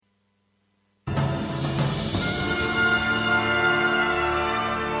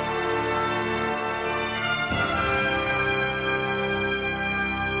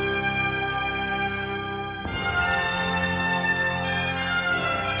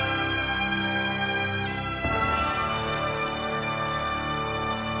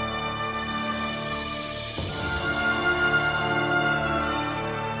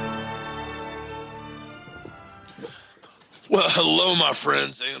Hello, my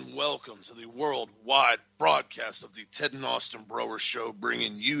friends, and welcome to the worldwide broadcast of the Ted and Austin Broer Show,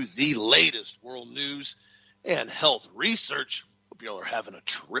 bringing you the latest world news and health research. Hope you all are having a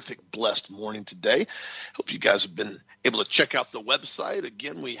terrific, blessed morning today. Hope you guys have been able to check out the website.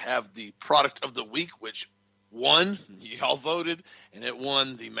 Again, we have the product of the week, which won. Y'all voted, and it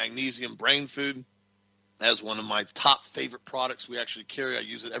won the Magnesium Brain Food as one of my top favorite products we actually carry. I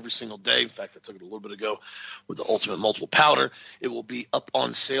use it every single day. In fact, I took it a little bit ago with the Ultimate Multiple Powder. It will be up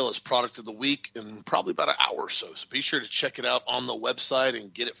on sale as product of the week in probably about an hour or so. So be sure to check it out on the website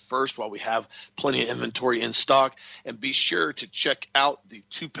and get it first while we have plenty of inventory in stock. And be sure to check out the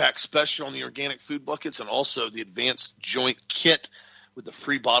 2-pack special on the organic food buckets and also the advanced joint kit with the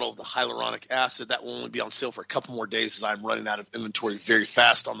free bottle of the hyaluronic acid. That will only be on sale for a couple more days as I'm running out of inventory very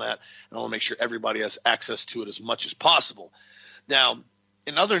fast on that. And I want to make sure everybody has access to it as much as possible. Now,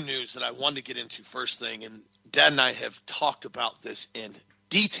 in other news that I wanted to get into first thing, and Dad and I have talked about this in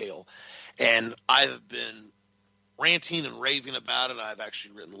detail, and I have been ranting and raving about it. I've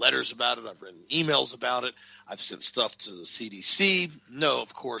actually written letters about it. I've written emails about it. I've sent stuff to the CDC. No,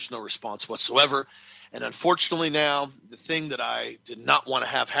 of course, no response whatsoever. And unfortunately now, the thing that I did not want to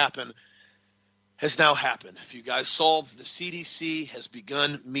have happen has now happened. If you guys saw, the CDC has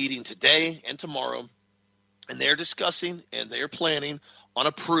begun meeting today and tomorrow, and they're discussing and they're planning on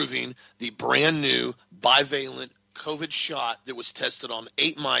approving the brand new bivalent COVID shot that was tested on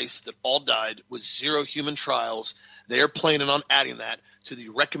 8 mice that all died with 0 human trials. They're planning on adding that to the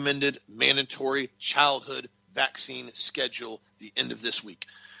recommended mandatory childhood vaccine schedule the end of this week.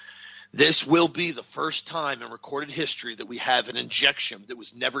 This will be the first time in recorded history that we have an injection that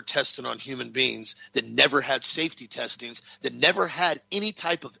was never tested on human beings, that never had safety testings, that never had any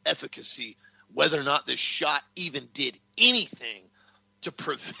type of efficacy, whether or not this shot even did anything to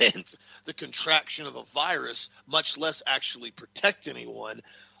prevent the contraction of a virus, much less actually protect anyone.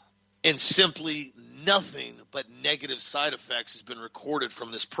 And simply nothing but negative side effects has been recorded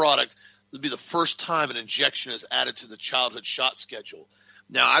from this product. It will be the first time an injection is added to the childhood shot schedule.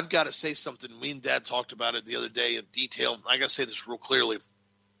 Now, I've got to say something. Me and Dad talked about it the other day in detail. I got to say this real clearly.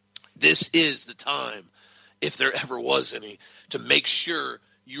 This is the time, if there ever was any, to make sure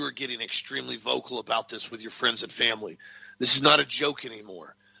you are getting extremely vocal about this with your friends and family. This is not a joke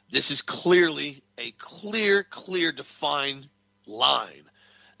anymore. This is clearly a clear, defined line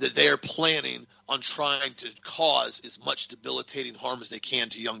that they are planning on trying to cause as much debilitating harm as they can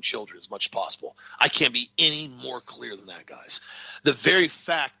to young children as much as possible. I can't be any more clear than that, guys. The very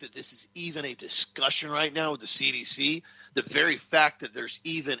fact that this is even a discussion right now with the CDC, the very fact that there's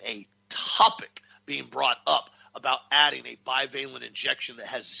even a topic being brought up about adding a bivalent injection that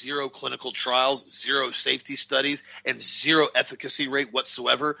has 0 clinical trials, 0 safety studies, and 0 efficacy rate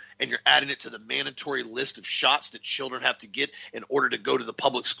whatsoever, and you're adding it to the mandatory list of shots that children have to get in order to go to the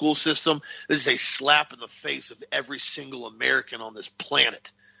public school system. This is a slap in the face of every single American on this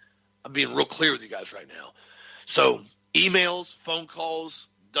planet. I'm being real clear with you guys right now. So emails, phone calls,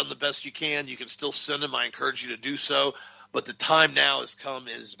 done the best you can. You can still send them. I encourage you to do so. But the time now has come,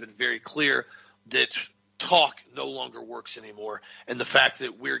 and it has been very clear that talk no longer works anymore, and the fact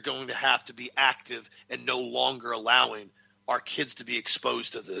that we're going to have to be active and no longer allowing our kids to be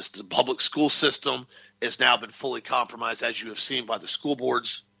exposed to this. The public school system has now been fully compromised, as you have seen, by the school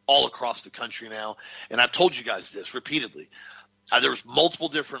boards all across the country now. And I've told you guys this repeatedly. There was multiple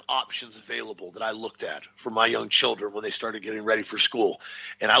different options available that I looked at for my young children when they started getting ready for school.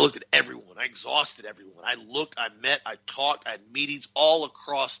 And I looked at everyone. I exhausted everyone. I looked, I met, I talked, I had meetings all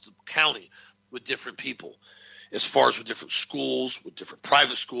across the county with different people, as far as with different schools, with different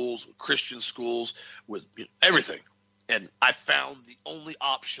private schools, with Christian schools, with everything. And I found the only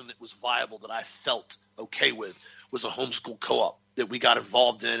option that was viable that I felt okay with was a homeschool co-op that we got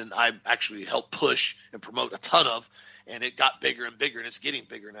involved in, and I actually helped push and promote a ton of, and it got bigger and bigger, and it's getting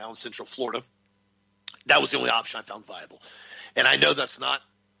bigger now in Central Florida. That was the only option I found viable. And I know that's not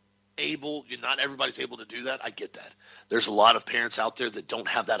everybody's able to do that. I get that. There's a lot of parents out there that don't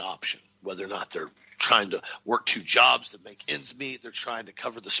have that option, whether or not they're trying to work 2 jobs to make ends meet. They're trying to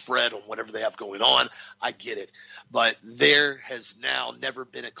cover the spread on whatever they have going on. I get it. But there has now never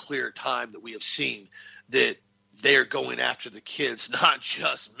been a clearer time that we have seen that they're going after the kids, not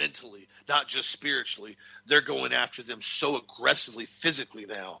just mentally, not just spiritually. They're going after them so aggressively physically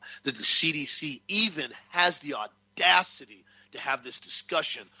now that the CDC even has the audacity to have this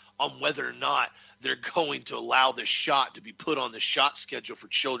discussion on whether or not they're going to allow this shot to be put on the shot schedule for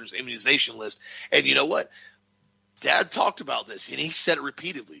children's immunization list. And you know what? Dad talked about this, and he said it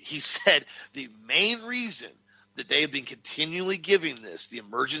repeatedly. He said the main reason that they have been continually giving this the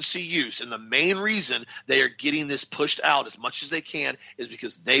emergency use, and the main reason they are getting this pushed out as much as they can is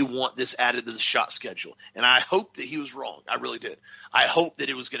because they want this added to the shot schedule. And I hope that he was wrong. I really did. I hope that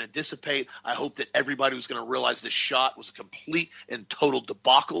it was going to dissipate. I hope that everybody was going to realize this shot was a complete and total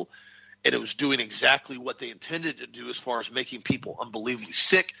debacle, and it was doing exactly what they intended to do as far as making people unbelievably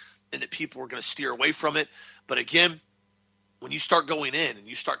sick, and that people were going to steer away from it. But again, when you start going in and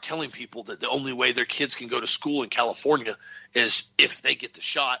you start telling people that the only way their kids can go to school in California is if they get the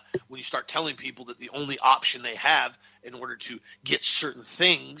shot, when you start telling people that the only option they have in order to get certain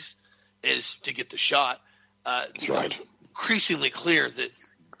things is to get the shot, that's right. Increasingly clear that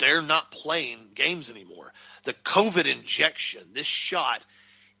they're not playing games anymore. The COVID injection, this shot,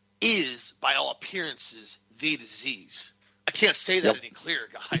 is, by all appearances, the disease. I can't say that any clearer,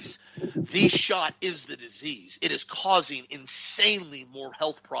 guys. The shot is the disease. It is causing insanely more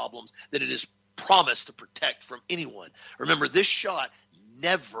health problems than it is promised to protect from anyone. Remember, this shot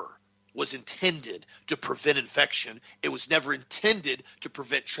never was intended to prevent infection. It was never intended to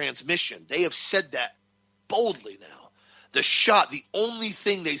prevent transmission. They have said that boldly now. The shot, the only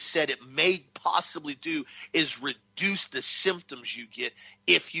thing they said it may possibly do is reduce the symptoms you get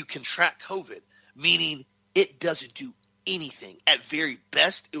if you contract COVID, meaning it doesn't do anything. At very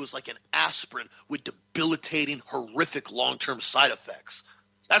best, it was like an aspirin with debilitating, horrific long-term side effects.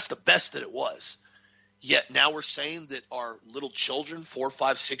 That's the best that it was. Yet now we're saying that our little children, 4,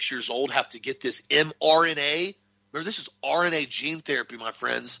 5, 6 years old, have to get this mRNA. Remember, this is RNA gene therapy, my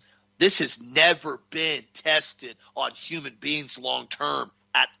friends. This has never been tested on human beings long-term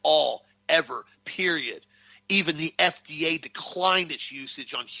at all, ever, period. Even the FDA declined its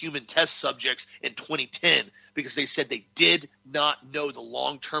usage on human test subjects in 2010 because they said they did not know the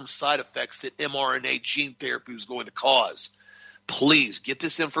long-term side effects that mRNA gene therapy was going to cause. Please get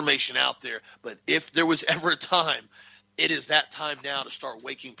this information out there. But if there was ever a time, it is that time now to start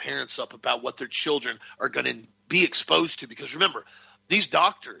waking parents up about what their children are going to be exposed to. Because remember, these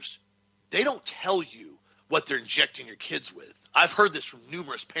doctors, they don't tell you what they're injecting your kids with. I've heard this from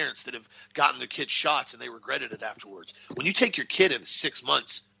numerous parents that have gotten their kids shots and they regretted it afterwards. When you take your kid in 6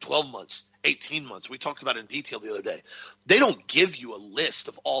 months, 12 months, 18 months, we talked about it in detail the other day, they don't give you a list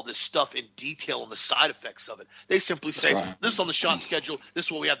of all this stuff in detail and the side effects of it. They simply say, this is on the shot schedule, this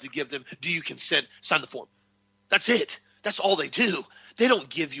is what we have to give them, do you consent, sign the form. That's it. That's all they do. They don't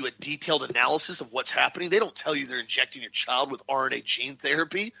give you a detailed analysis of what's happening. They don't tell you they're injecting your child with RNA gene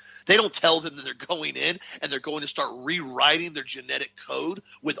therapy. They don't tell them that they're going in and they're going to start rewriting their genetic code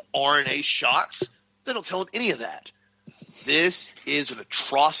with RNA shots. They don't tell them any of that. This is an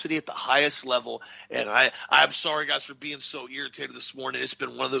atrocity at the highest level, and I'm sorry, guys, for being so irritated this morning. It's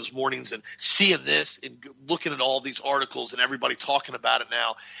been one of those mornings, and seeing this and looking at all these articles and everybody talking about it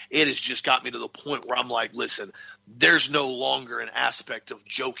now, it has just got me to the point where I'm like, listen, there's no longer an aspect of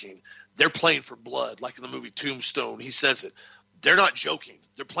joking. They're playing for blood, like in the movie Tombstone. He says it. They're not joking.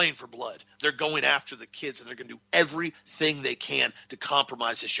 They're playing for blood. They're going after the kids, and they're going to do everything they can to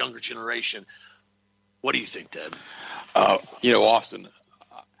compromise this younger generation. What do you think, Deb? Austin,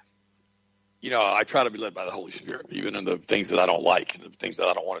 I try to be led by the Holy Spirit, even in the things that I don't like, and the things that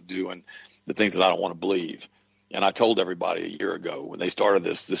I don't want to do, and the things that I don't want to believe. And I told everybody a year ago when they started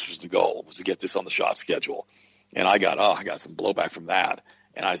this was the goal, was to get this on the shot schedule. And I got some blowback from that.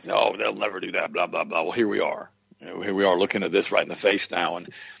 And I said, they'll never do that, blah, blah, blah. Well, here we are. Here we are looking at this right in the face now. And,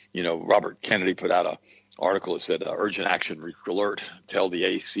 Robert Kennedy put out an article that said, urgent action alert, tell the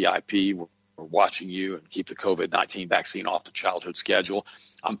ACIP we're watching you and keep the COVID-19 vaccine off the childhood schedule.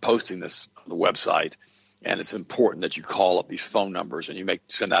 I'm posting this on the website, and it's important that you call up these phone numbers and you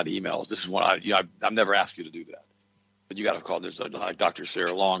send out emails. This is one I've never asked you to do that, but you got to call. There's like Dr.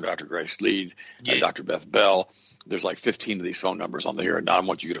 Sarah Long, Dr. Grace Lead, Dr. Beth Bell. There's like 15 of these phone numbers on here, and I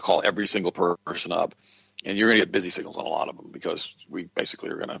want you to call every single person up, and you're going to get busy signals on a lot of them because we basically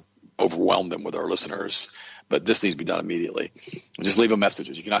are going to overwhelm them with our listeners. But this needs to be done immediately. Just leave them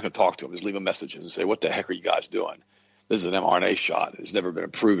messages. You're not going to talk to them. Just leave them messages and say, what the heck are you guys doing? This is an mRNA shot. It's never been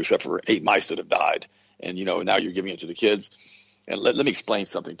approved except for 8 mice that have died. And, now you're giving it to the kids. And let me explain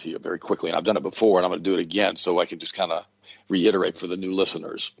something to you very quickly. And I've done it before, and I'm going to do it again so I can just kind of reiterate for the new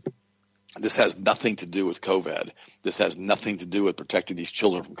listeners. This has nothing to do with COVID. This has nothing to do with protecting these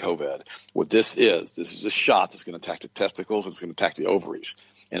children from COVID. What this is a shot that's going to attack the testicles, and it's going to attack the ovaries.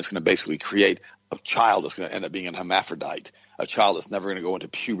 And it's going to basically create a child that's going to end up being a hermaphrodite, a child that's never going to go into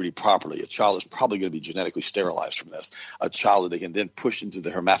puberty properly, a child that's probably going to be genetically sterilized from this, a child that they can then push into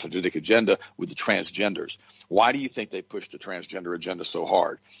the hermaphroditic agenda with the transgenders. Why do you think they pushed the transgender agenda so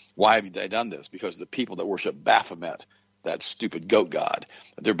hard? Why have they done this? Because the people that worship Baphomet, that stupid goat god.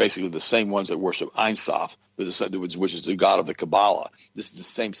 They're basically the same ones that worship Ein Sof, which is the god of the Kabbalah. This is the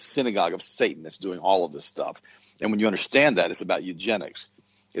same synagogue of Satan that's doing all of this stuff. And when you understand that, it's about eugenics.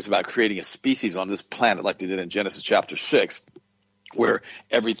 It's about creating a species on this planet like they did in Genesis chapter 6, where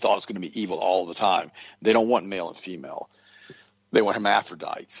every thought is going to be evil all the time. They don't want male and female. They want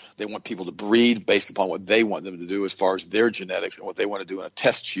hermaphrodites. They want people to breed based upon what they want them to do as far as their genetics and what they want to do in a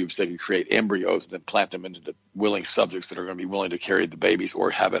test tube so they can create embryos and then plant them into the willing subjects that are going to be willing to carry the babies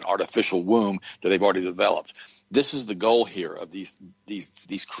or have an artificial womb that they've already developed. This is the goal here of these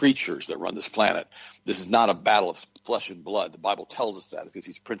creatures that run this planet. This is not a battle of flesh and blood. The Bible tells us that. It's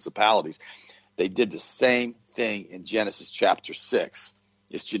these principalities. They did the same thing in Genesis chapter 6.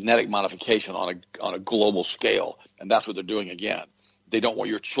 It's genetic modification on a global scale, and that's what they're doing again. They don't want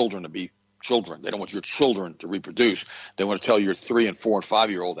your children to be children. They don't want your children to reproduce. They want to tell your 3 and 4 and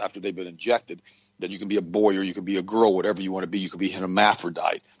 5-year-old after they've been injected that you can be a boy or you can be a girl, whatever you want to be. You can be an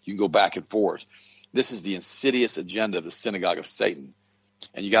hermaphrodite. You can go back and forth. This is the insidious agenda of the synagogue of Satan,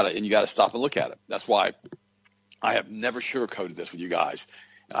 and you got to stop and look at it. That's why I have never sugarcoated this with you guys.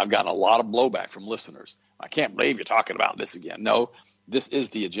 And I've gotten a lot of blowback from listeners. I can't believe you're talking about this again. No. This is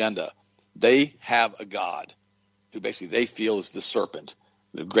the agenda. They have a god who basically they feel is the serpent,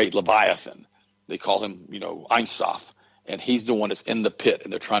 the great Leviathan. They call him, Ein Sof, and he's the one that's in the pit,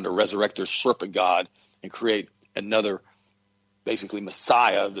 and they're trying to resurrect their serpent god and create another, basically,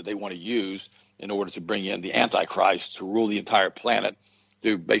 Messiah that they want to use in order to bring in the Antichrist to rule the entire planet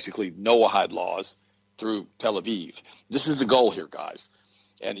through basically Noahide laws through Tel Aviv. This is the goal here, guys,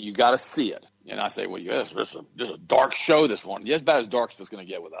 and you got to see it. And I say, well, yes, this is a dark show, this one. Yeah, as bad as dark as it's going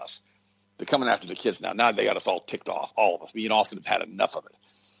to get with us. They're coming after the kids now. Now they got us all ticked off, all of us. Me and Austin have had enough of it.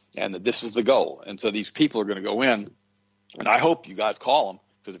 And this is the goal. And so these people are going to go in, and I hope you guys call them,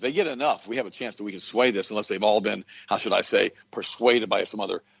 because if they get enough, we have a chance that we can sway this, unless they've all been, how should I say, persuaded by some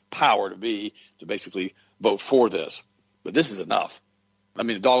other power to basically vote for this. But this is enough. I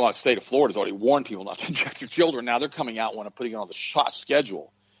mean, the doggone state of Florida has already warned people not to inject their children. Now they're coming out and putting it on the shot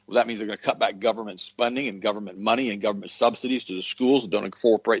schedule. Well, that means they're going to cut back government spending and government money and government subsidies to the schools that don't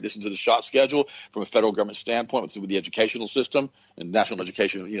incorporate this into the shot schedule from a federal government standpoint with the educational system and national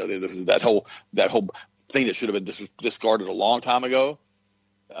education. That whole thing that should have been discarded a long time ago.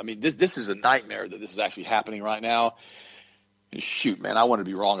 I mean, this is a nightmare that this is actually happening right now. And shoot, man, I wanted to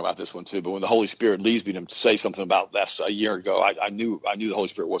be wrong about this one too. But when the Holy Spirit leads me to say something about this a year ago, I knew the Holy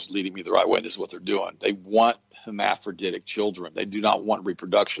Spirit was leading me the right way. And this is what they're doing. They want hermaphroditic children. They do not want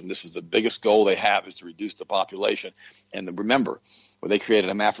reproduction. This is the biggest goal they have, is to reduce the population. And remember, when they create a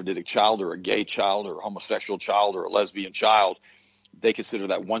hermaphroditic child or a gay child or a homosexual child or a lesbian child, they consider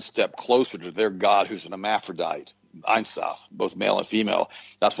that one step closer to their God, who's an hermaphrodite, Ein Sof, both male and female.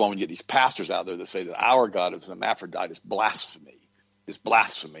 That's why when you get these pastors out there that say that our God is an hermaphrodite, it's blasphemy. It's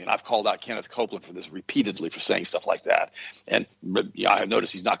blasphemy. And I've called out Kenneth Copeland for this repeatedly, for saying stuff like that. And I have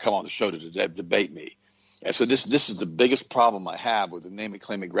noticed he's not come on the show to debate me. And so this is the biggest problem I have with the Name It,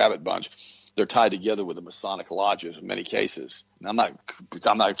 Claim It, Grab It bunch. They're tied together with the Masonic lodges in many cases. And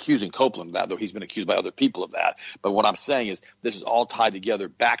I'm not accusing Copeland of that, though he's been accused by other people of that. But what I'm saying is this is all tied together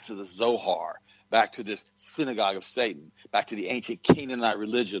back to the Zohar, back to this synagogue of Satan, back to the ancient Canaanite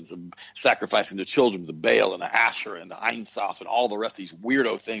religions of sacrificing the children, the Baal and the Asher and the Ein Sof and all the rest of these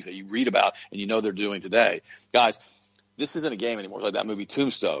weirdo things that you read about and they're doing today. Guys, this isn't a game anymore. It's like that movie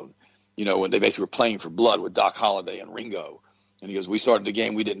Tombstone, when they basically were playing for blood with Doc Holliday and Ringo. And he goes, we started the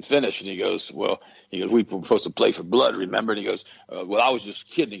game, we didn't finish. And he goes, we were supposed to play for blood, remember? And he goes, well, I was just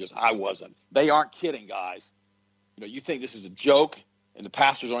kidding. He goes, I wasn't. They aren't kidding, guys. You think this is a joke, and the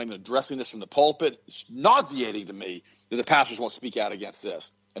pastors aren't even addressing this from the pulpit? It's nauseating to me that the pastors won't speak out against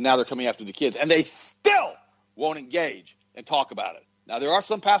this. And now they're coming after the kids, and they still won't engage and talk about it. Now, there are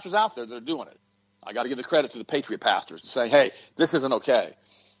some pastors out there that are doing it. I got to give the credit to the Patriot pastors, saying, hey, this isn't okay.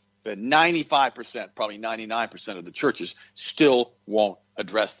 But 95%, probably 99% of the churches still won't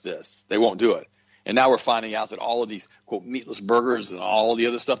address this. They won't do it. And now we're finding out that all of these, quote, meatless burgers and all the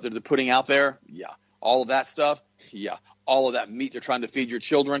other stuff that they're putting out there, all of that stuff, all of that meat they're trying to feed your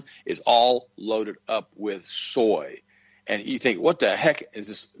children is all loaded up with soy. And you think, what the heck is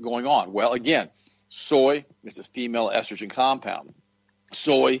this going on? Well, again, soy is a female estrogen compound.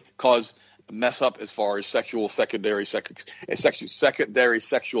 Soy causes mess up as far as secondary sexual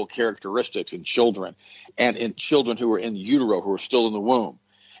characteristics in children, and in children who are in utero, who are still in the womb.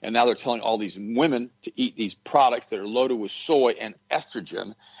 And now they're telling all these women to eat these products that are loaded with soy and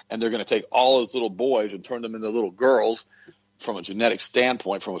estrogen, and they're going to take all those little boys and turn them into little girls from a genetic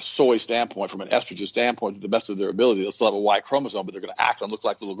standpoint, from a soy standpoint, from an estrogen standpoint, to the best of their ability. They'll still have a Y chromosome, but they're going to act and look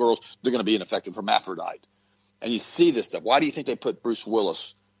like little girls. They're going to be an effective hermaphrodite. And you see this stuff. Why do you think they put Bruce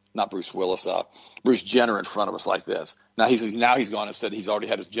Jenner in front of us like this? Now he's gone and said he's already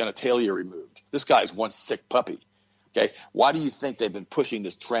had his genitalia removed. This guy's one sick puppy. Okay, why do you think they've been pushing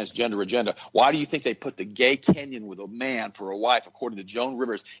this transgender agenda? Why do you think they put the gay Kenyan with a man for a wife, according to Joan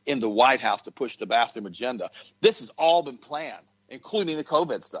Rivers, in the White House to push the bathroom agenda? This has all been planned, including the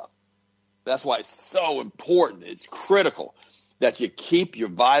COVID stuff. That's why it's so important. It's critical that you keep your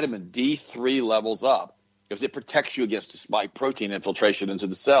vitamin D3 levels up, because it protects you against the spike protein infiltration into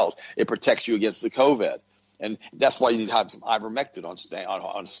the cells. It protects you against the COVID. And that's why you need to have some ivermectin on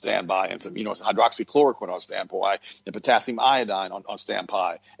standby, and some hydroxychloroquine on standby, and potassium iodine on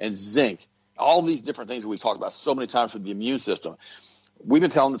standby, and zinc. All these different things that we've talked about so many times for the immune system. We've been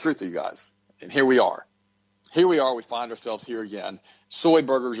telling the truth to you guys, and here we are. Here we are. We find ourselves here again. Soy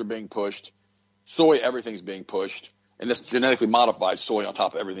burgers are being pushed. Soy everything's being pushed. And this genetically modified soy on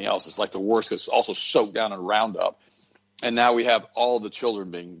top of everything else is like the worst, because it's also soaked down in Roundup. And now we have all the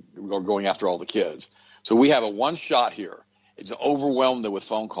children going after all the kids. So we have a one shot here. It's overwhelmed with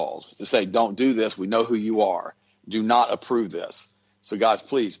phone calls to say, don't do this. We know who you are. Do not approve this. So guys,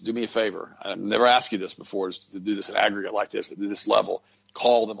 please do me a favor. I've never asked you this before, to do this in aggregate like this, at this level.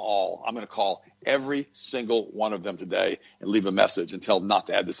 Call them all. I'm going to call every single one of them today and leave a message and tell them not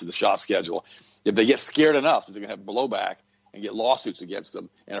to add this to the shot schedule. If they get scared enough that they're going to have blowback and get lawsuits against them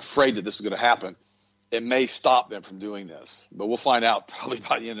and afraid that this is going to happen, it may stop them from doing this. But we'll find out probably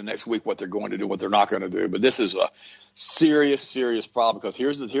by the end of next week what they're going to do, what they're not going to do. But this is a serious, serious problem, because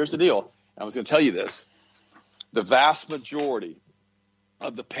here's the deal. I was going to tell you this. The vast majority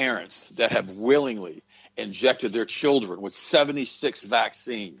of the parents that have willingly injected their children with 76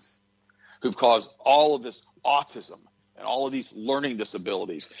 vaccines, who've caused all of this autism and all of these learning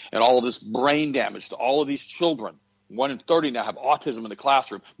disabilities and all of this brain damage to all of these children. 1 in 30 now have autism in the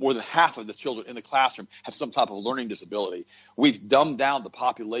classroom. More than half of the children in the classroom have some type of learning disability. We've dumbed down the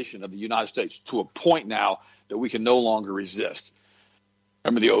population of the United States to a point now that we can no longer resist.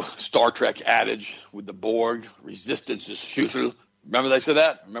 Remember the old Star Trek adage with the Borg, resistance is futile? Remember they said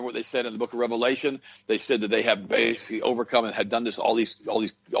that? Remember what they said in the book of Revelation? They said that they have basically overcome and had done this, all these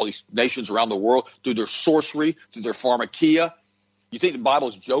nations around the world, through their sorcery, through their pharmakia. You think the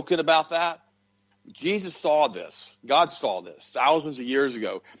Bible's joking about that? Jesus saw this. God saw this thousands of years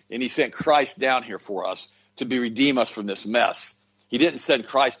ago, and he sent Christ down here for us to redeem us from this mess. He didn't send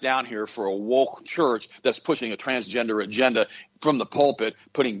Christ down here for a woke church that's pushing a transgender agenda from the pulpit,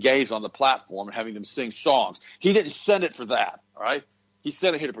 putting gays on the platform and having them sing songs. He didn't send it for that, all right? He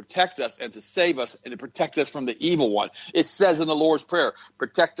sent it here to protect us and to save us and to protect us from the evil one. It says in the Lord's Prayer,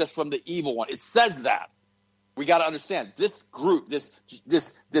 protect us from the evil one. It says that. We got to understand this group,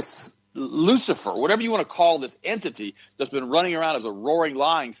 this Lucifer, whatever you want to call this entity that's been running around as a roaring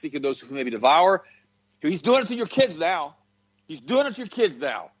lion, seeking those who maybe devour. He's doing it to your kids now. He's doing it to your kids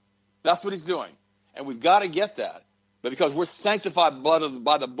now. That's what he's doing. And we've got to get that. But because we're sanctified by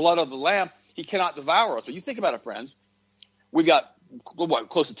the blood of the Lamb, he cannot devour us. But you think about it, friends. We've got,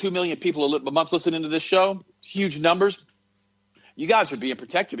 close to 2 million people a month listening to this show. Huge numbers. You guys are being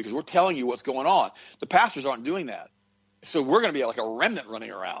protected because we're telling you what's going on. The pastors aren't doing that. So we're going to be like a remnant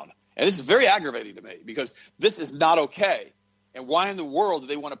running around. And this is very aggravating to me, because this is not okay. And why in the world do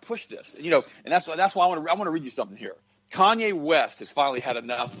they want to push this? And, and that's why I want to read you something here. Kanye West has finally had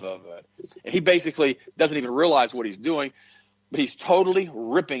enough of it. And he basically doesn't even realize what he's doing, but he's totally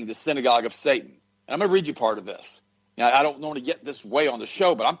ripping the synagogue of Satan. And I'm going to read you part of this. Now, I don't want to get this way on the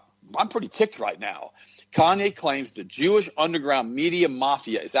show, but I'm pretty ticked right now. Kanye claims the Jewish underground media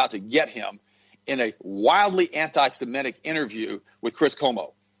mafia is out to get him in a wildly anti-Semitic interview with Chris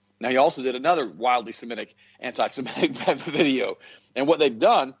Cuomo. Now, he also did another wildly anti-Semitic video. And what they've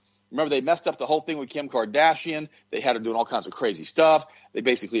done, remember, they messed up the whole thing with Kim Kardashian. They had her doing all kinds of crazy stuff. They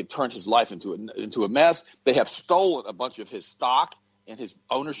basically have turned his life into a mess. They have stolen a bunch of his stock and his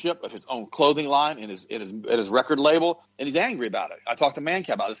ownership of his own clothing line and his record label, and he's angry about it. I talked to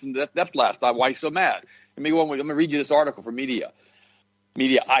Mancat about this in depth last night, why he's so mad. Let me read you this article from Mediaite.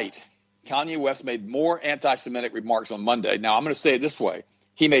 Kanye West made more anti-Semitic remarks on Monday. Now, I'm going to say it this way.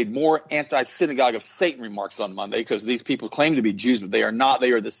 He made more anti-synagogue of Satan remarks on Monday, because these people claim to be Jews, but they are not.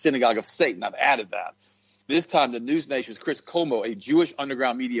 They are the synagogue of Satan. I've added that. This time, the News Nation's Chris Cuomo, a Jewish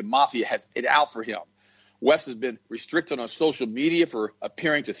underground media mafia, has it out for him. West has been restricted on social media for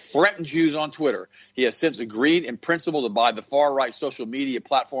appearing to threaten Jews on Twitter. He has since agreed in principle to buy the far-right social media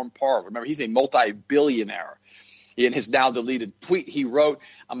platform Parler. Remember, he's a multi-billionaire. In his now deleted tweet, he wrote,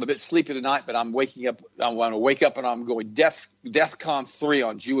 "I'm a bit sleepy tonight, but I'm waking up. I want to wake up and I'm going DEFCON 3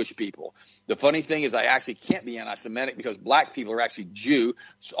 on Jewish people. The funny thing is I actually can't be anti-Semitic because black people are actually Jew.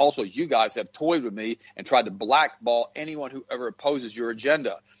 Also, you guys have toyed with me and tried to blackball anyone who ever opposes your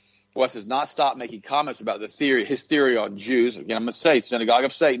agenda." West has not stopped making comments about his theory on Jews. Again, I'm going to say synagogue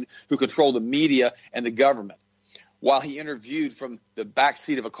of Satan, who control the media and the government. While he interviewed from the back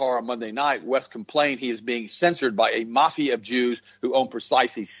seat of a car on Monday night, West complained he is being censored by a mafia of Jews who own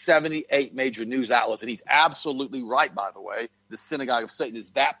precisely 78 major news outlets. And he's absolutely right, by the way. The synagogue of Satan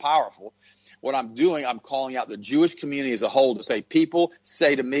is that powerful. What I'm doing, I'm calling out the Jewish community as a whole to say, people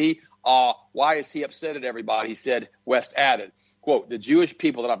say to me, why is he upset at everybody? He said, West added, quote, "The Jewish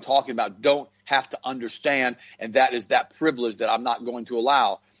people that I'm talking about don't have to understand, and that is that privilege that I'm not going to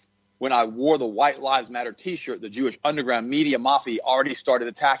allow. When I wore the White Lives Matter T-shirt, the Jewish underground media mafia already started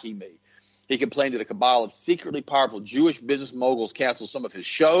attacking me." He complained that a cabal of secretly powerful Jewish business moguls canceled some of his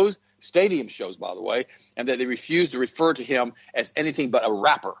shows, stadium shows, by the way, and that they refused to refer to him as anything but a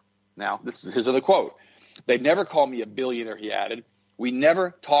rapper. Now, this is his other quote. "They never call me a billionaire," he added. "We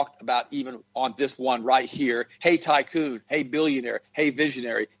never talked about, even on this one right here, hey tycoon, hey billionaire, hey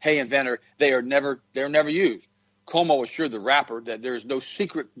visionary, hey inventor. They're never used." Cuomo assured the rapper that there is no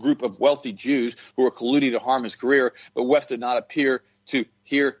secret group of wealthy Jews who are colluding to harm his career, but West did not appear to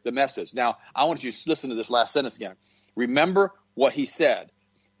hear the message. Now, I want you to listen to this last sentence again. Remember what he said.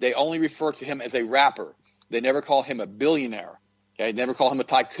 They only refer to him as a rapper. They never call him a billionaire. Okay? They never call him a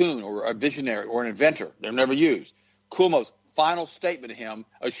tycoon or a visionary or an inventor. They're never used. Cuomo's final statement to him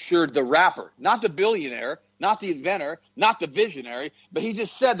assured the rapper, not the billionaire, not the inventor, not the visionary, but he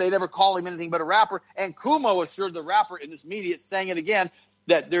just said they never call him anything but a rapper. And Cuomo assured the rapper in this media, saying it again,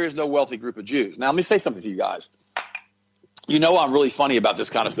 that there is no wealthy group of Jews. Now, let me say something to you guys. You know I'm really funny about this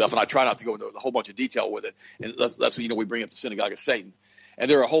kind of stuff, and I try not to go into a whole bunch of detail with it. And that's when, we bring up the synagogue of Satan.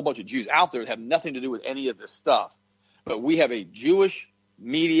 And there are a whole bunch of Jews out there that have nothing to do with any of this stuff. But we have a Jewish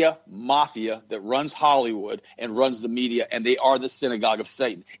media mafia that runs Hollywood and runs the media, and they are the synagogue of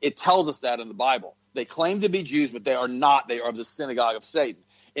Satan. It tells us that in the Bible. They claim to be Jews, but they are not. They are the synagogue of Satan.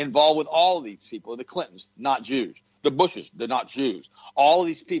 Involved with all of these people, the Clintons, not Jews. The Bushes, they're not Jews. All of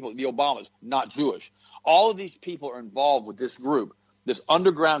these people, the Obamas, not Jewish. All of these people are involved with this group, this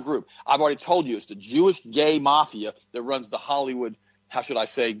underground group. I've already told you it's the Jewish gay mafia that runs the Hollywood,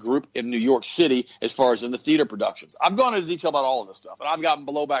 group in New York City as far as in the theater productions. I've gone into detail about all of this stuff, and I've gotten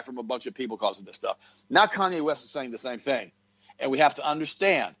blowback from a bunch of people because of this stuff. Now Kanye West is saying the same thing, and we have to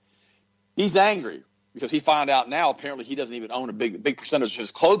understand he's angry because he found out now apparently he doesn't even own a big percentage of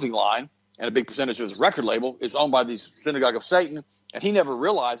his clothing line, and a big percentage of his record label is owned by these synagogue of Satan, and he never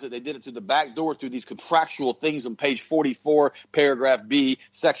realized that they did it through the back door through these contractual things on page 44, paragraph B,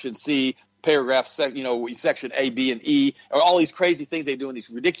 section C, paragraph, section A, B, and E, or all these crazy things they do in these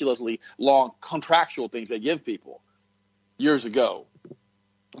ridiculously long contractual things they give people. Years ago,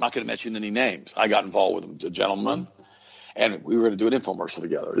 I'm not going to mention any names. I got involved with a gentleman, and we were going to do an infomercial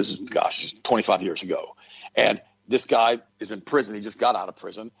together. This is, 25 years ago. And this guy is in prison. He just got out of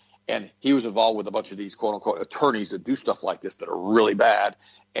prison. And he was involved with a bunch of these, quote unquote, attorneys that do stuff like this that are really bad.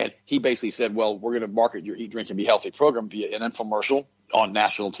 And he basically said, well, we're going to market your Eat, Drink, and Be Healthy program via an infomercial on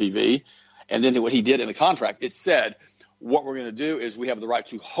national TV. And then what he did in the contract, it said, what we're going to do is we have the right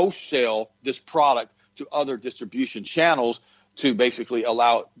to wholesale this product to other distribution channels to basically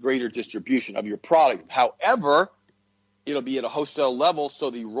allow greater distribution of your product. However, it'll be at a wholesale level, so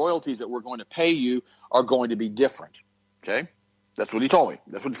the royalties that we're going to pay you are going to be different. Okay? That's what he told me.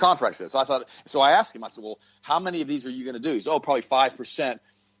 That's what the contract says. So I asked him, I said, well, how many of these are you going to do? He said, probably 5%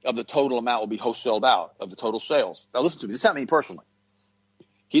 of the total amount will be wholesaled out of the total sales. Now listen to me. This happened to me personally.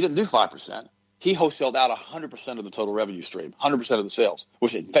 He didn't do 5%. He wholesaled out 100% of the total revenue stream, 100% of the sales,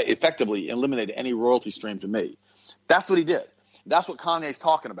 which effectively eliminated any royalty stream to me. That's what he did. That's what Kanye's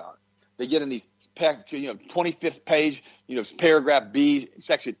talking about. They get in these 25th page, paragraph B,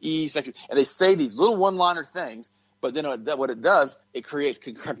 section E, section, and they say these little one-liner things. But then what it does, it creates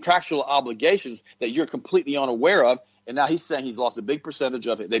contractual obligations that you're completely unaware of. And now he's saying he's lost a big percentage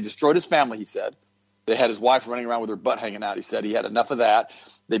of it. They destroyed his family, he said. They had his wife running around with her butt hanging out. He said he had enough of that.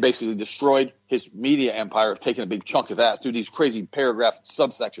 They basically destroyed his media empire, of taking a big chunk of that through these crazy paragraph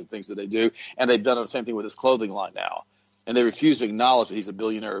subsection things that they do. And they've done the same thing with his clothing line now. And they refuse to acknowledge that he's a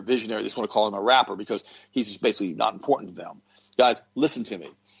billionaire or visionary. They just want to call him a rapper because he's just basically not important to them. Guys, listen to me.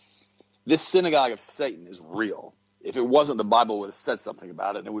 This synagogue of Satan is real. If it wasn't, the Bible would have said something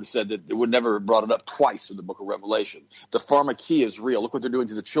about it, and it would have said that it would never have brought it up twice in the book of Revelation. The pharmakia is real. Look what they're doing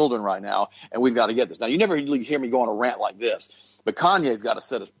to the children right now, and we've got to get this. Now, you never hear me go on a rant like this, but Kanye's got a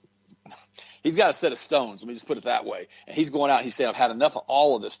set of He's got a set of stones. Let me just put it that way. And he's going out and he's saying, I've had enough of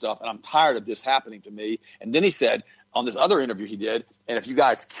all of this stuff, and I'm tired of this happening to me. And then he said on this other interview he did, and if you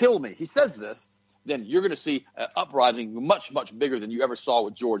guys kill me, he says this, then you're going to see an uprising much, much bigger than you ever saw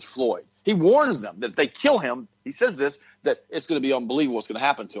with George Floyd. He warns them that if they kill him, he says this, that it's going to be unbelievable what's going to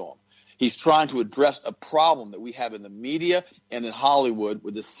happen to him. He's trying to address a problem that we have in the media and in Hollywood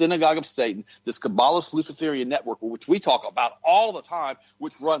with the synagogue of Satan, this Kabbalist Luciferian network, which we talk about all the time,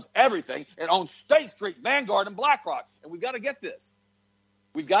 which runs everything and owns State Street, Vanguard, and BlackRock. And we've got to get this.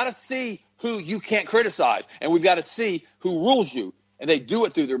 We've got to see who you can't criticize, and we've got to see who rules you. And they do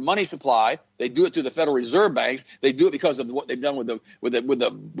it through their money supply. They do it through the Federal Reserve banks. They do it because of what they've done with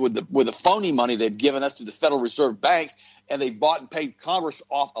the phony money they've given us to the Federal Reserve banks. And they bought and paid Congress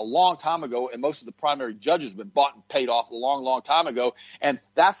off a long time ago, and most of the primary judges have been bought and paid off a long, long time ago. And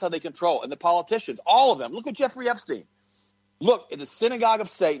that's how they control. And the politicians, all of them. Look at Jeffrey Epstein. Look at the synagogue of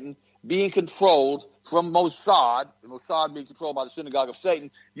Satan being controlled from Mossad being controlled by the synagogue of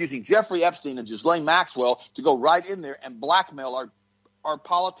Satan, using Jeffrey Epstein and Ghislaine Maxwell to go right in there and blackmail our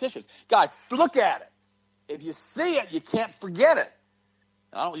politicians. Guys, look at it. If you see it, you can't forget it.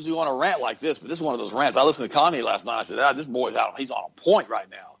 I don't usually want to rant like this, but this is one of those rants. I listened to Kanye last night. I said, this boy's out. He's on point right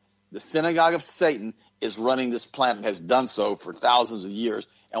now. The synagogue of Satan is running this planet, has done so for thousands of years,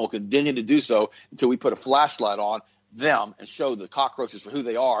 and will continue to do so until we put a flashlight on them and show the cockroaches for who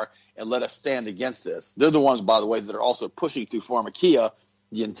they are and let us stand against this. They're the ones, by the way, that are also pushing through pharmakia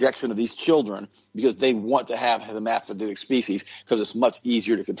the injection of these children because they want to have the hermaphroditic species because it's much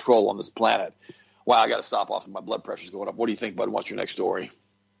easier to control on this planet. Wow, I got to stop off. My blood pressure's going up. What do you think, bud? What's your next story?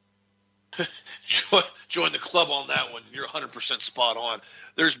 Join the club on that one. You're 100% spot on.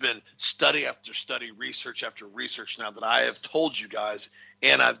 There's been study after study, research after research now that I have told you guys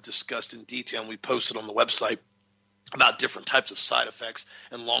and I've discussed in detail, and we posted on the website about different types of side effects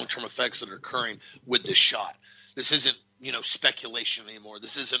and long-term effects that are occurring with this shot. This isn't, speculation anymore.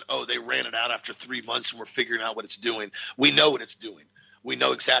 This isn't, they ran it out after 3 months and we're figuring out what it's doing. We know what it's doing. We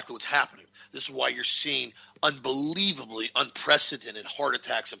know exactly what's happening. This is why you're seeing unbelievably unprecedented heart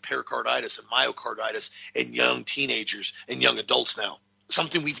attacks and pericarditis and myocarditis in young teenagers and young adults now.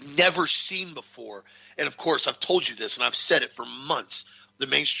 Something we've never seen before. And, of course, I've told you this, and I've said it for months. The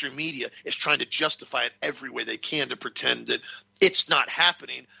mainstream media is trying to justify it every way they can to pretend that it's not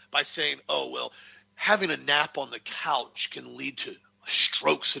happening by saying, having a nap on the couch can lead to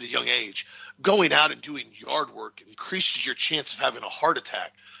strokes at a young age. Going out and doing yard work increases your chance of having a heart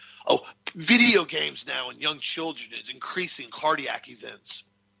attack. Video games now in young children is increasing cardiac events.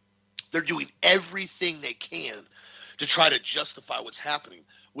 They're doing everything they can to try to justify what's happening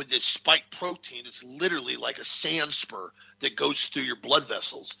with this spike protein. It's literally like a sand spur that goes through your blood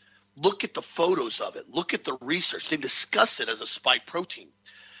vessels. Look at the photos of it. Look at the research. They discuss it as a spike protein.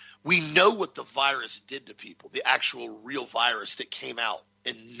 We know what the virus did to people, the actual real virus that came out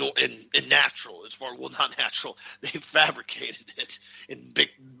in natural, as far, not natural. They fabricated it and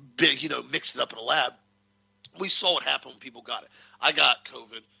mixed it up in a lab. We saw what happened when people got it. I got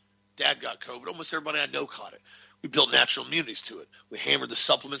COVID. Dad got COVID. Almost everybody I know caught it. We built natural immunities to it. We hammered the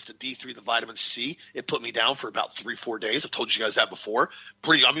supplements, the D3, the vitamin C. It put me down for about 3-4 days. I've told you guys that before.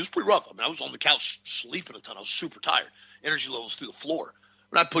 It was pretty rough. I was on the couch sleeping a ton. I was super tired. Energy levels through the floor.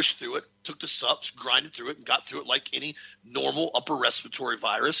 But I pushed through it, took the sups, grinded through it, and got through it like any normal upper respiratory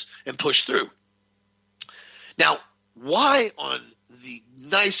virus and pushed through. Now, why on the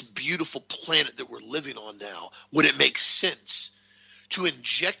nice, beautiful planet that we're living on now would it make sense to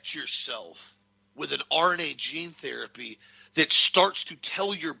inject yourself with an RNA gene therapy that starts to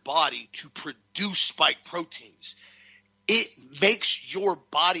tell your body to produce spike proteins? It makes your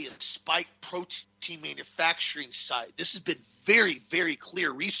body a spike protein manufacturing site. This has been very, very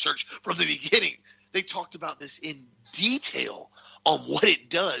clear research from the beginning. They talked about this in detail on what it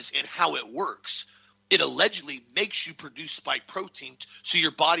does and how it works. It allegedly makes you produce spike proteins so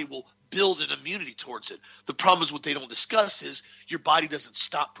your body will build an immunity towards it. The problem is what they don't discuss is your body doesn't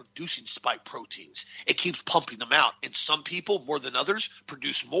stop producing spike proteins. It keeps pumping them out. And some people, more than others,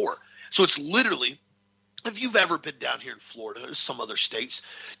 produce more. So it's literally, if you've ever been down here in Florida, there's some other states,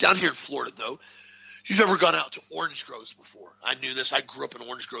 down here in Florida though, you've ever gone out to orange groves before. I knew this. I grew up in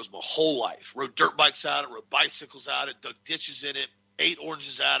orange groves my whole life. Rode dirt bikes out it, rode bicycles out it, dug ditches in it, ate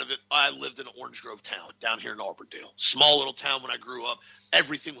oranges out of it. I lived in an orange grove town down here in Auburndale. Small little town when I grew up.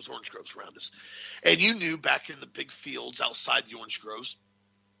 Everything was orange groves around us. And you knew back in the big fields outside the orange groves,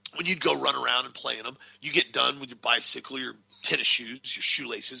 when you'd go run around and play in them, you get done with your bicycle, your tennis shoes, your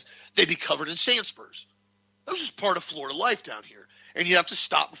shoelaces, they'd be covered in sand spurs. That was just part of Florida life down here. And you have to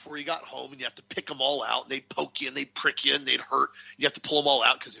stop before you got home, and you have to pick them all out. And they'd poke you, and they'd prick you, and they'd hurt. You have to pull them all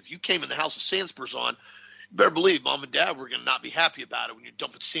out, because if you came in the house with sand spurs on, you better believe Mom and Dad were going to not be happy about it when you're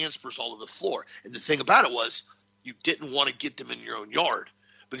dumping sand spurs all over the floor. And the thing about it was, you didn't want to get them in your own yard,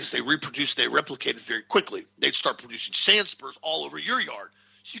 because they replicated very quickly. They'd start producing sand spurs all over your yard.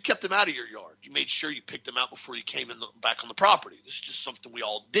 So you kept them out of your yard. You made sure you picked them out before you came back on the property. This is just something we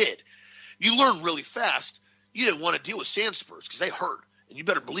all did. You learn really fast. You didn't want to deal with sand spurs because they hurt. And you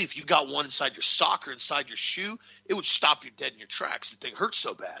better believe if you got one inside your sock or inside your shoe, it would stop you dead in your tracks. The thing hurts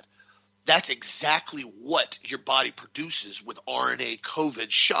so bad. That's exactly what your body produces with RNA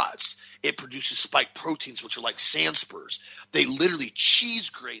COVID shots. It produces spike proteins, which are like sand spurs. They literally cheese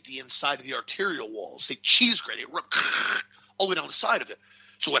grate the inside of the arterial walls. They cheese grate it all the way down the side of it.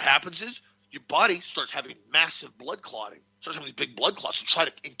 So what happens is your body starts having massive blood clotting, starts having these big blood clots to try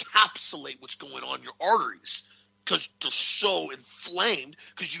to encapsulate what's going on in your arteries, because they're so inflamed,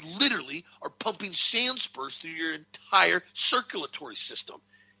 because you literally are pumping sand spurs through your entire circulatory system.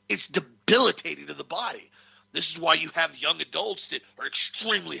 It's debilitating to the body. This is why you have young adults that are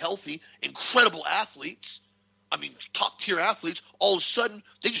extremely healthy, incredible athletes. I mean, top-tier athletes. All of a sudden,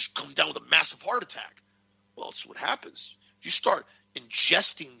 they just come down with a massive heart attack. Well, it's what happens. You start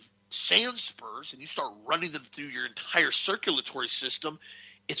ingesting sand spurs and you start running them through your entire circulatory system,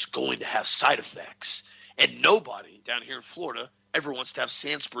 it's going to have side effects. And nobody down here in Florida ever wants to have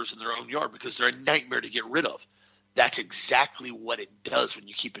sand spurs in their own yard because they're a nightmare to get rid of. That's exactly what it does when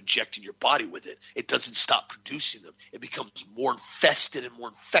you keep injecting your body with it. It doesn't stop producing them. It becomes more infested and more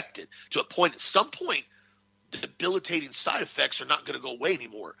infected to a point. At some point, the debilitating side effects are not going to go away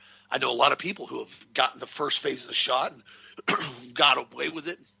anymore. I know a lot of people who have gotten the first phase of the shot and got away with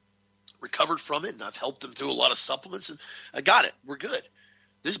it, recovered from it, and I've helped them through a lot of supplements, and I got it. We're good.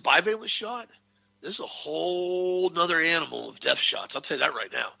 This bivalent shot, this is a whole nother animal of death shots. I'll tell you that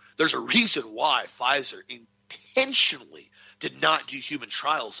right now. There's a reason why Pfizer intentionally did not do human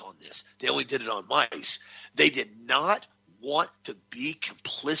trials on this. They only did it on mice. They did not want to be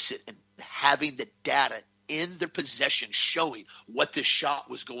complicit in having the data in their possession showing what this shot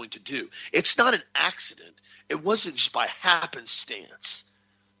was going to do. It's not an accident. It wasn't just by happenstance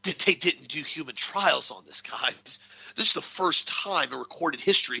that they didn't do human trials on this, guys. This is the first time in recorded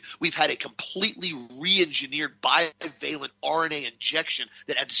history we've had a completely re-engineered bivalent RNA injection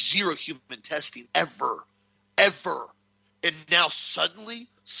that had zero human testing ever. And now suddenly,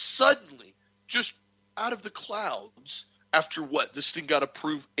 just out of the clouds, after what? This thing got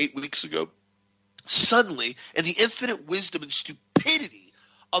approved 8 weeks ago? Suddenly, in the infinite wisdom and stupidity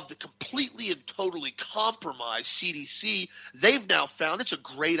of the completely and totally compromised CDC, they've now found it's a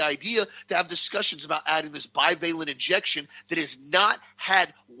great idea to have discussions about adding this bivalent injection that has not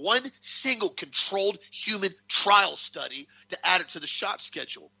had one single controlled human trial study to add it to the shot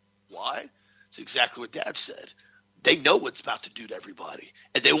schedule. Why? It's exactly what Dad said. They know what it's about to do to everybody,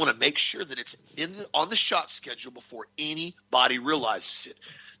 and they want to make sure that it's on the shot schedule before anybody realizes it.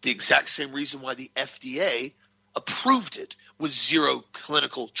 The exact same reason why the FDA approved it with zero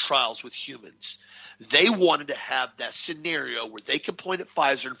clinical trials with humans. They wanted to have that scenario where they can point at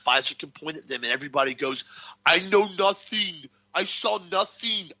Pfizer and Pfizer can point at them, and everybody goes, I know nothing. I saw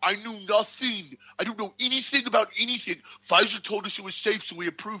nothing. I knew nothing. I don't know anything about anything. Pfizer told us it was safe, so we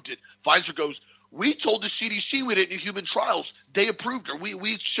approved it. Pfizer goes, we told the CDC we didn't do human trials. They approved it.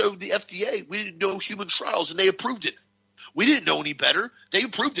 We showed the FDA we didn't know human trials, and they approved it. We didn't know any better. They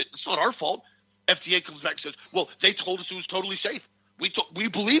approved it. It's not our fault. FDA comes back and says, well, they told us it was totally safe. We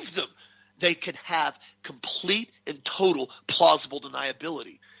believed them. They can have complete and total plausible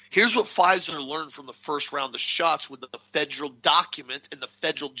deniability. Here's what Pfizer learned from the first round of shots with the federal document and the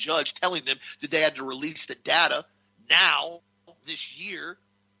federal judge telling them that they had to release the data now, this year,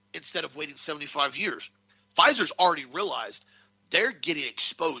 instead of waiting 75 years. Pfizer's already realized they're getting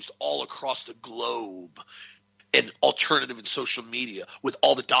exposed all across the globe and alternative and social media with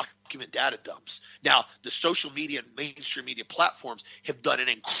all the document data dumps. Now, the social media and mainstream media platforms have done an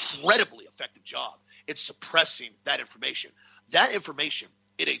incredibly effective job in suppressing that information. That information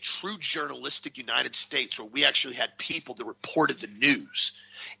in a true journalistic United States where we actually had people that reported the news,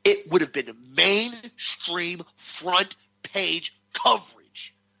 it would have been mainstream front page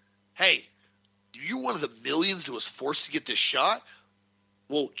coverage. Hey, you're one of the millions that was forced to get this shot?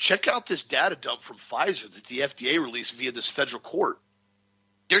 Well, check out this data dump from Pfizer that the FDA released via this federal court.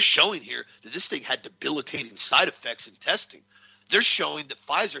 They're showing here that this thing had debilitating side effects in testing. They're showing that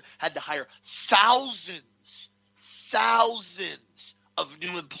Pfizer had to hire thousands of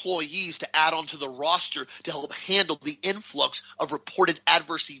new employees to add onto the roster to help handle the influx of reported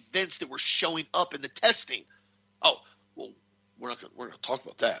adverse events that were showing up in the testing. Oh, well, we're not going to talk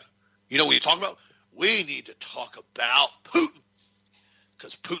about that. You know what we talk about? We need to talk about Putin.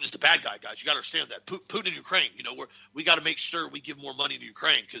 Because Putin's the bad guy, guys. You got to understand that. Putin in Ukraine, we got to make sure we give more money to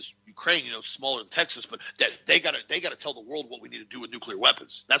Ukraine because Ukraine, is smaller than Texas, but that they got to tell the world what we need to do with nuclear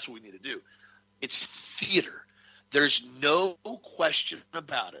weapons. That's what we need to do. It's theater. There's no question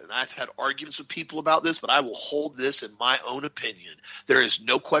about it. And I've had arguments with people about this, but I will hold this in my own opinion. There is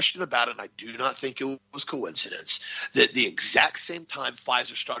no question about it, and I do not think it was coincidence, that the exact same time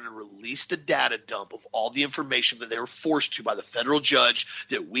Pfizer started to release the data dump of all the information that they were forced to by the federal judge,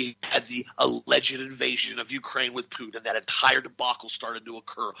 that we had the alleged invasion of Ukraine with Putin, and that entire debacle started to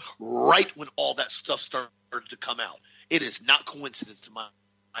occur right when all that stuff started to come out. It is not coincidence, in my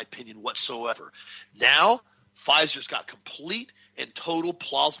opinion, whatsoever. Now, Pfizer's got complete and total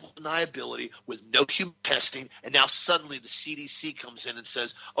plausible deniability with no human testing, and now suddenly the CDC comes in and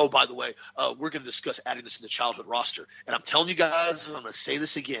says, oh, by the way, we're going to discuss adding this in the childhood roster. And I'm telling you guys, I'm going to say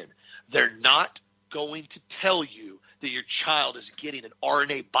this again, they're not going to tell you that your child is getting an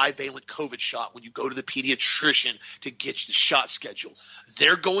RNA bivalent COVID shot when you go to the pediatrician to get the shot schedule.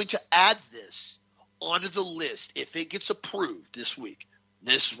 They're going to add this onto the list if it gets approved this week.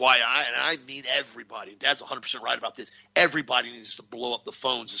 This is why I mean everybody. Dad's 100% right about this. Everybody needs to blow up the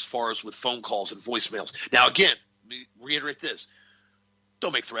phones as far as with phone calls and voicemails. Now, again, let me reiterate this.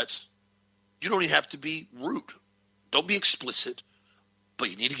 Don't make threats. You don't even have to be rude. Don't be explicit.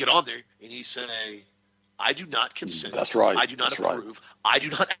 But you need to get on there and you say, I do not consent. That's right. I do not approve. Right. I do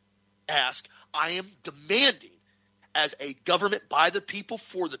not ask. I am demanding as a government by the people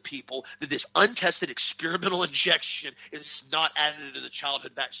for the people that this untested experimental injection is not added to the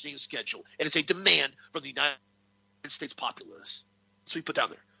childhood vaccine schedule. And it's a demand from the United States populace. So we put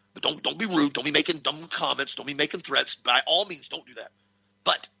down there. But don't be rude. Don't be making dumb comments. Don't be making threats. By all means, don't do that.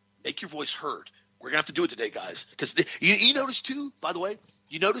 But make your voice heard. We're going to have to do it today, guys. Because you notice too, by the way,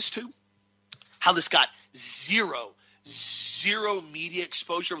 how this got zero media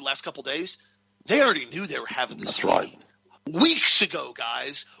exposure over the last couple of days. They already knew they were having this. That's right. Weeks ago,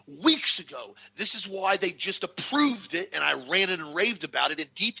 guys. Weeks ago. This is why they just approved it, and I ran and raved about it in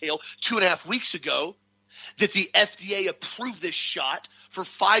detail 2.5 weeks ago, that the FDA approved this shot for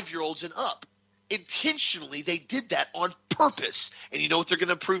 5-year-olds and up. Intentionally, they did that on purpose. And you know what they're going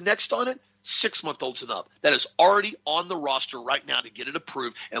to approve next on it? 6-month-olds and up. That is already on the roster right now to get it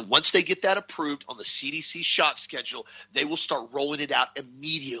approved. And once they get that approved on the CDC shot schedule, they will start rolling it out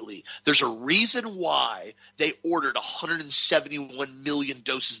immediately. There's a reason why they ordered 171 million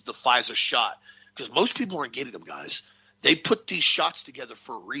doses of the Pfizer shot, because most people aren't getting them, guys. They put these shots together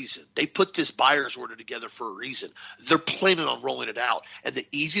for a reason. They put this buyer's order together for a reason. They're planning on rolling it out. And the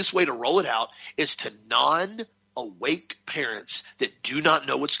easiest way to roll it out is to non-awake parents that do not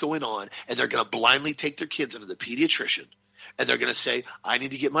know what's going on, and they're going to blindly take their kids into the pediatrician, and they're going to say, I need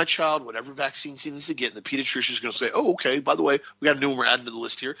to get my child whatever vaccines he needs to get. And the pediatrician is going to say, oh, okay, by the way, we got a new one we're adding to the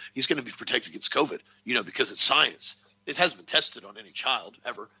list here. He's going to be protected against COVID, because it's science. It hasn't been tested on any child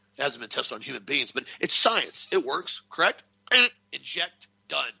ever. It hasn't been tested on human beings, but it's science. It works, correct? Inject,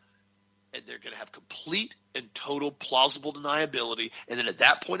 done. And they're going to have complete and total plausible deniability. And then at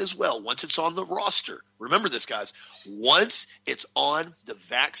that point as well, once it's on the roster, remember this, guys, once it's on the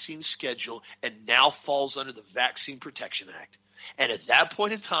vaccine schedule and now falls under the Vaccine Protection Act. And at that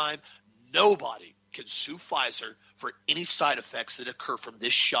point in time, nobody can sue Pfizer for any side effects that occur from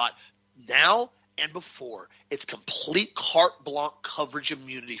this shot now and before. It's complete carte blanche coverage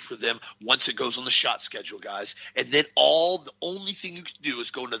immunity for them once it goes on the shot schedule, guys. And then the only thing you can do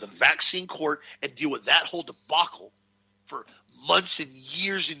is go into the vaccine court and deal with that whole debacle for months and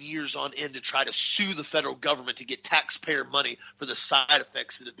years on end to try to sue the federal government to get taxpayer money for the side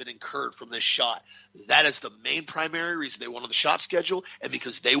effects that have been incurred from this shot. That is the main primary reason they want on the shot schedule, and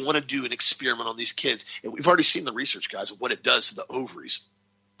because they want to do an experiment on these kids. And we've already seen the research, guys, of what it does to the ovaries,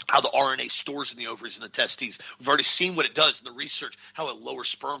 how the RNA stores in the ovaries and the testes. We've already seen what it does in the research, how it lowers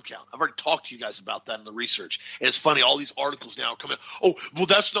sperm count. I've already talked to you guys about that in the research. And it's funny, all these articles now are coming, oh, well,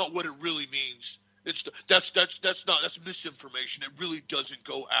 that's not what it really means. That's misinformation. It really doesn't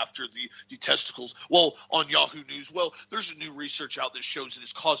go after the testicles. Well, on Yahoo News, there's a new research out that shows that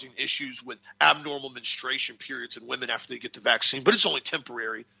it's causing issues with abnormal menstruation periods in women after they get the vaccine, but it's only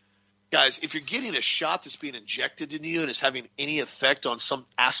temporary. Guys, if you're getting a shot that's being injected into you and is having any effect on some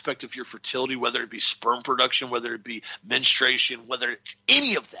aspect of your fertility, whether it be sperm production, whether it be menstruation, whether it's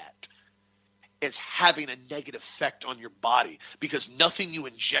any of that, it's having a negative effect on your body, because nothing you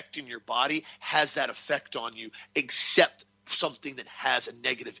inject in your body has that effect on you except something that has a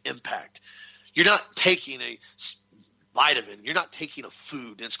negative impact. You're not taking a vitamin. You're not taking a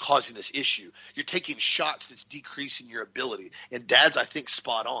food that's causing this issue. You're taking shots that's decreasing your ability. And Dad's, I think,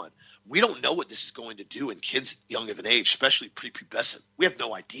 spot on. We don't know what this is going to do in kids young of an age, especially prepubescent. We have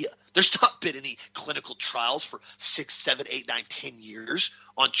no idea. There's not been any clinical trials for 6, 7, 8, 9, 10 years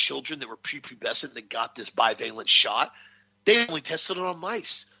on children that were prepubescent that got this bivalent shot. They only tested it on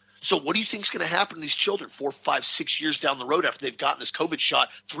mice. So what do you think is going to happen to these children 4, 5, 6 years down the road after they've gotten this COVID shot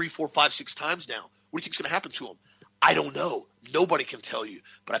 3, 4, 5, 6 times now? What do you think is going to happen to them? I don't know. Nobody can tell you.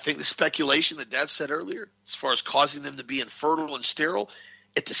 But I think the speculation that Dad said earlier, as far as causing them to be infertile and sterile,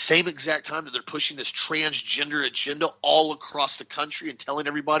 at the same exact time that they're pushing this transgender agenda all across the country and telling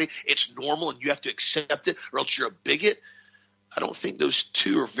everybody it's normal and you have to accept it or else you're a bigot, I don't think those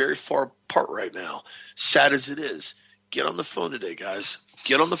two are very far apart right now. Sad as it is. Get on the phone today, guys.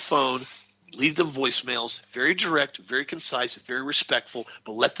 Get on the phone. Leave them voicemails. Very direct, very concise, very respectful,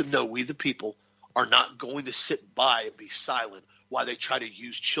 but let them know we the people are not going to sit by and be silent while they try to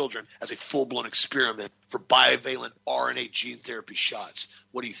use children as a full-blown experiment for bivalent RNA gene therapy shots.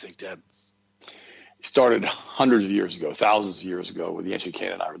 What do you think, Deb? It started hundreds of years ago, thousands of years ago with the ancient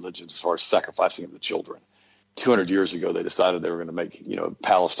Canaanite religions as far as sacrificing of the children. 200 years ago, they decided they were going to make,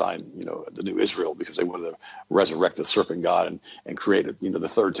 Palestine, the new Israel, because they wanted to resurrect the serpent god and create, the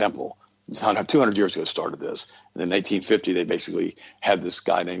third temple. 200 years ago started this. And in 1850, they basically had this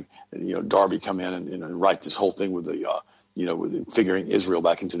guy named, Darby come in and write this whole thing with with figuring Israel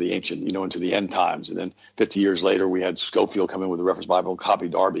back into the ancient, into the end times. And then 50 years later, we had Scofield come in with the Reference Bible and copy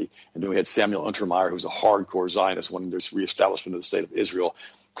Darby. And then we had Samuel Untermeyer, who was a hardcore Zionist, wanting this reestablishment of the state of Israel,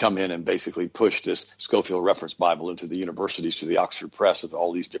 come in and basically push this Scofield Reference Bible into the universities, to the Oxford Press, with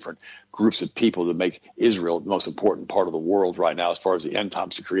all these different groups of people that make Israel the most important part of the world right now as far as the end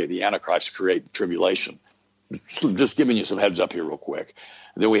times, to create the Antichrist, to create tribulation. Just giving you some heads up here real quick.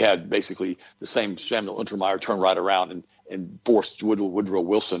 And then we had basically the same Samuel Untermeyer turn right around and forced Woodrow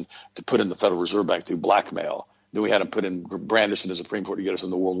Wilson to put in the Federal Reserve Bank through blackmail. Then we had him put in Brandeis in the Supreme Court to get us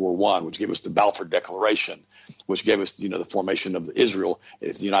into World War I, which gave us the Balfour Declaration, which gave us, the formation of Israel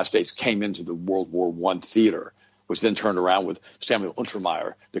if the United States came into the World War I theater, which then turned around with Samuel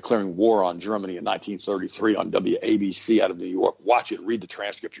Untermeyer declaring war on Germany in 1933 on WABC out of New York. Watch it, read the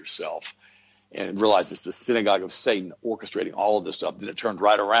transcript yourself, and realize it's the synagogue of Satan orchestrating all of this stuff. Then it turned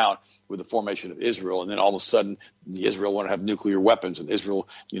right around with the formation of Israel, and then all of a sudden, Israel wanted to have nuclear weapons, and Israel,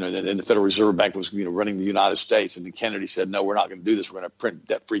 and the Federal Reserve Bank was, running the United States, and then Kennedy said, no, we're not going to do this. We're going to print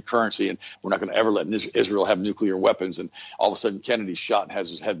debt-free currency, and we're not going to ever let Israel have nuclear weapons. And all of a sudden, Kennedy's shot and has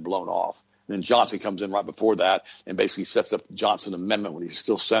his head blown off. And then Johnson comes in right before that and basically sets up the Johnson Amendment when he's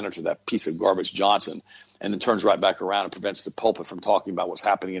still senator, that piece of garbage Johnson, and then turns right back around and prevents the pulpit from talking about what's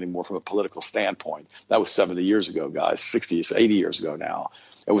happening anymore from a political standpoint. That was 70 years ago, guys, 60, 80 years ago now.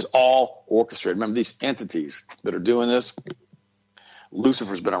 It was all orchestrated. Remember, these entities that are doing this,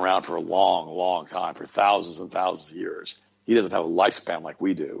 Lucifer's been around for a long, long time, for thousands and thousands of years. He doesn't have a lifespan like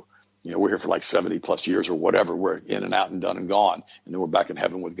we do. We're here for like 70 plus years or whatever. We're in and out and done and gone, and then we're back in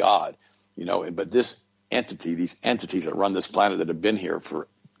heaven with God. But this entity, these entities that run this planet that have been here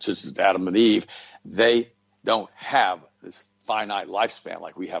since Adam and Eve, they don't have this finite lifespan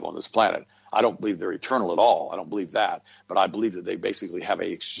like we have on this planet. I don't believe they're eternal at all. I don't believe that. But I believe that they basically have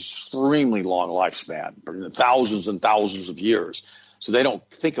an extremely long lifespan, thousands and thousands of years. So they don't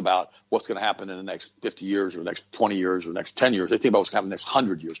think about what's going to happen in the next 50 years or the next 20 years or the next 10 years. They think about what's going to happen in the next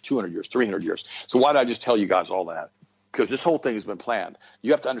 100 years, 200 years, 300 years. So why did I just tell you guys all that? Because this whole thing has been planned.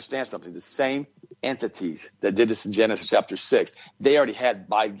 You have to understand something. The same entities that did this in Genesis chapter 6, they already had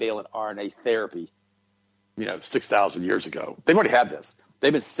bivalent RNA therapy, 6,000 years ago. They've already had this.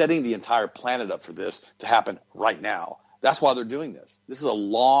 They've been setting the entire planet up for this to happen right now. That's why they're doing this. This is a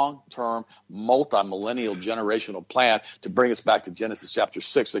long-term, multi-millennial generational plan to bring us back to Genesis chapter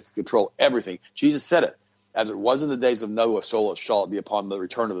 6 that can control everything. Jesus said it. As it was in the days of Noah, so shall it be upon the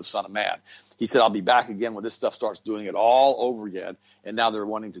return of the Son of Man. He said, I'll be back again when this stuff starts doing it all over again. And now they're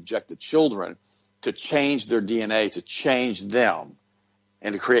wanting to inject the children to change their DNA, to change them,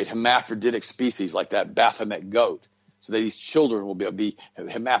 and to create hermaphroditic species like that Baphomet goat, so that these children will be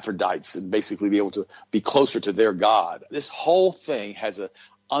hermaphrodites and basically be able to be closer to their God. This whole thing has an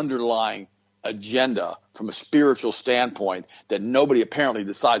underlying agenda from a spiritual standpoint that nobody apparently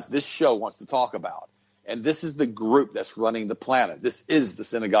decides this show wants to talk about. And this is the group that's running the planet. This is the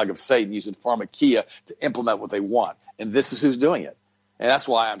synagogue of Satan using pharmakia to implement what they want. And this is who's doing it. And that's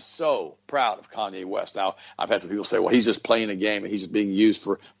why I'm so proud of Kanye West. Now, I've had some people say, well, he's just playing a game and he's just being used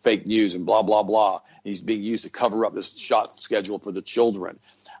for fake news and blah, blah, blah. He's being used to cover up this shot schedule for the children.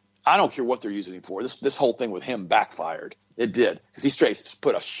 I don't care what they're using him for. This whole thing with him backfired. It did, because he straight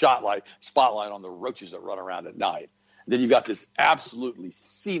put a spotlight on the roaches that run around at night. Then you've got this absolutely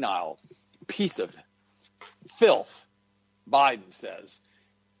senile piece of filth. Biden says,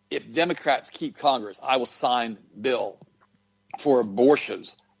 if Democrats keep Congress, I will sign bill for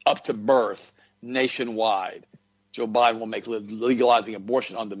abortions up to birth nationwide. Joe Biden will make legalizing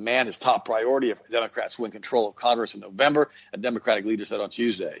abortion on demand his top priority if Democrats win control of Congress in November, a Democratic leader said on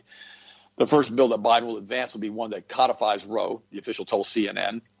Tuesday. The first bill that Biden will advance will be one that codifies Roe, the official told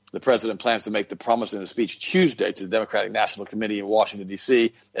CNN. The president plans to make the promise in a speech Tuesday to the Democratic National Committee in Washington,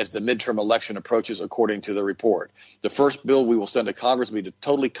 D.C. as the midterm election approaches, according to the report. The first bill we will send to Congress will be to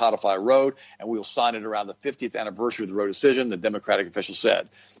totally codify Roe, and we will sign it around the 50th anniversary of the Roe decision, the Democratic official said.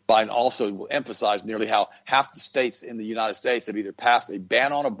 Biden also will emphasize nearly how half the states in the United States have either passed a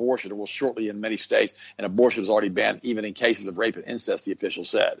ban on abortion or will shortly in many states, and abortion is already banned even in cases of rape and incest, the official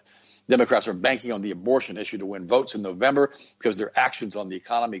said. Democrats are banking on the abortion issue to win votes in November because their actions on the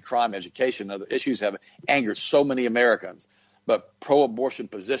economy, crime, education, and other issues have angered so many Americans. But pro-abortion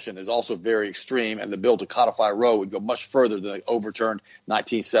position is also very extreme, and the bill to codify Roe would go much further than the overturned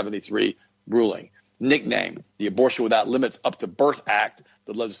 1973 ruling. Nicknamed the Abortion Without Limits Up to Birth Act,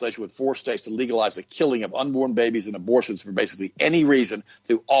 the legislation would force states to legalize the killing of unborn babies and abortions for basically any reason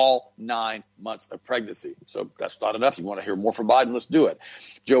through all 9 months of pregnancy. So that's not enough. You want to hear more from Biden? Let's do it.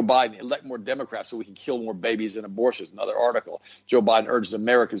 Joe Biden, elect more Democrats so we can kill more babies and abortions. Another article. Joe Biden urges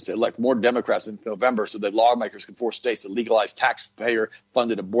Americans to elect more Democrats in November so that lawmakers can force states to legalize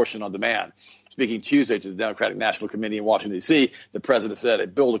taxpayer-funded abortion on demand. Speaking Tuesday to the Democratic National Committee in Washington, D.C., the president said a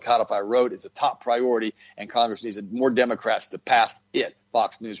bill to codify Roe is a top priority and Congress needs more Democrats to pass it,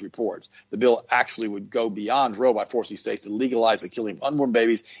 Fox News reports. The bill actually would go beyond Roe by forcing states to legalize the killing of unborn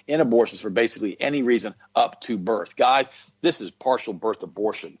babies in abortions for basically any reason up to birth. Guys, this is partial birth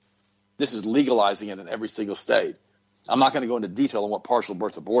abortion. This is legalizing it in every single state. I'm not going to go into detail on what partial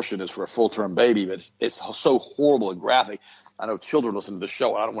birth abortion is for a full-term baby, but it's so horrible and graphic. I know children listen to the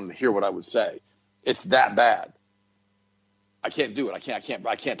show, and I don't want to hear what I would say. It's that bad. I can't do it.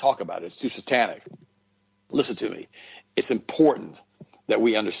 I can't talk about it. It's too satanic. Listen to me. It's important that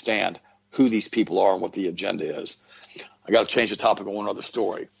we understand who these people are and what the agenda is. I got to change the topic on one other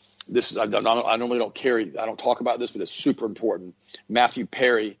story. I normally I don't talk about this, but it's super important. Matthew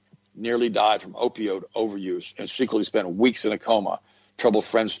Perry nearly died from opioid overuse and secretly spent weeks in a coma. Troubled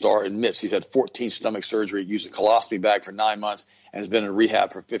friend star admits he's had 14 stomach surgery, used a colostomy bag for 9 months, and has been in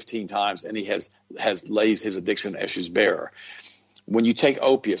rehab for 15 times, and he has lays his addiction issues bare. When you take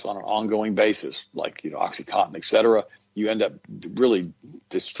opiates on an ongoing basis, like OxyContin, et cetera, you end up really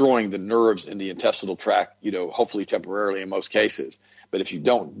destroying the nerves in the intestinal tract, hopefully temporarily in most cases. But if you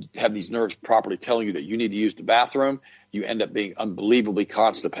don't have these nerves properly telling you that you need to use the bathroom, you end up being unbelievably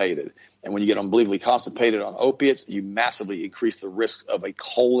constipated. And when you get unbelievably constipated on opiates, you massively increase the risk of a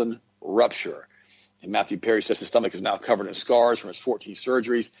colon rupture. And Matthew Perry says his stomach is now covered in scars from his 14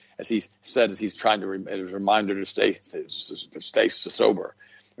 surgeries, as he's trying to, as a reminder to stay sober.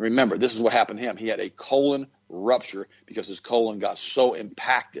 And remember, this is what happened to him. He had a colon rupture because his colon got so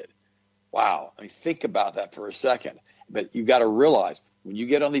impacted. Wow. I mean, think about that for a second. But you got to realize when you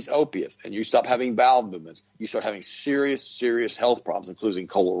get on these opiates and you stop having bowel movements, you start having serious health problems, including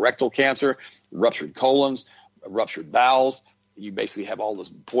colorectal cancer, ruptured colons, ruptured bowels. You basically have all this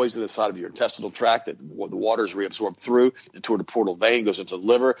poison inside of your intestinal tract that the water is reabsorbed through and toward the portal vein, goes into the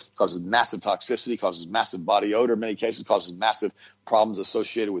liver, causes massive toxicity, causes massive body odor in many cases, causes massive problems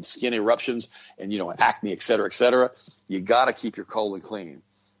associated with skin eruptions and, acne, et cetera, et cetera. You got to keep your colon clean.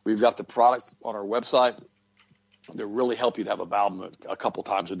 We've got the products on our website that really help you to have a bowel movement a couple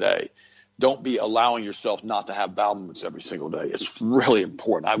times a day. Don't be allowing yourself not to have bowel movements every single day. It's really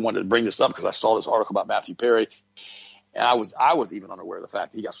important. I wanted to bring this up because I saw this article about Matthew Perry. And I was even unaware of the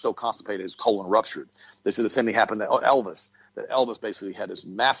fact that he got so constipated his colon ruptured. They said the same thing happened to Elvis, that Elvis basically had this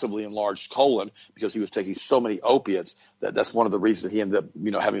massively enlarged colon because he was taking so many opiates that's one of the reasons that he ended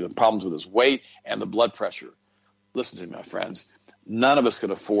up, having the problems with his weight and the blood pressure. Listen to me, my friends. None of us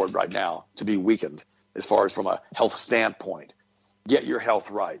can afford right now to be weakened as far as from a health standpoint. Get your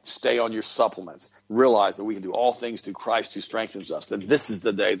health right. Stay on your supplements. Realize that we can do all things through Christ who strengthens us. That this is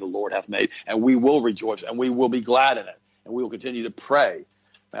the day the Lord hath made, and we will rejoice, and we will be glad in it, and we will continue to pray.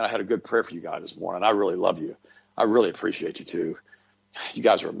 Man, I had a good prayer for you guys this morning. I really love you. I really appreciate you, too. You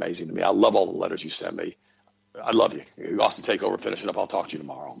guys are amazing to me. I love all the letters you send me. I love you. Austin, take over, finish it up. I'll talk to you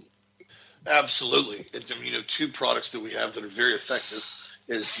tomorrow. Absolutely. Two products that we have that are very effective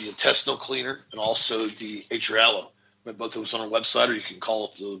is the intestinal cleaner and also the H-Aloe. Both of those on our website, or you can call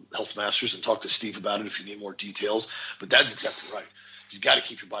up the Health Masters and talk to Steve about it if you need more details. But that's exactly right. You've got to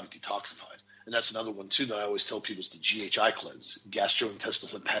keep your body detoxified. And that's another one, too, that I always tell people is the GHI cleanse,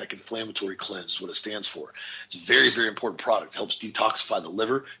 gastrointestinal hepatic inflammatory cleanse, what it stands for. It's a very, very important product. It helps detoxify the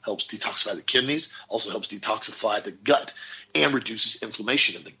liver, helps detoxify the kidneys, also helps detoxify the gut, and reduces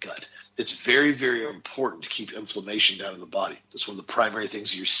inflammation in the gut. It's very, very important to keep inflammation down in the body. That's one of the primary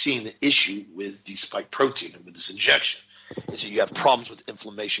things that you're seeing the issue with the spike protein and with this injection, is that you have problems with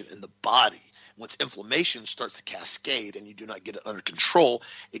inflammation in the body. Once inflammation starts to cascade and you do not get it under control,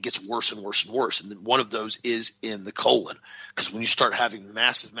 it gets worse and worse and worse. And then one of those is in the colon, because when you start having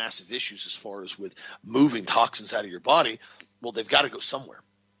massive, massive issues as far as with moving toxins out of your body, well, they've got to go somewhere.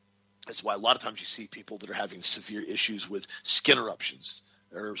 That's why a lot of times you see people that are having severe issues with skin eruptions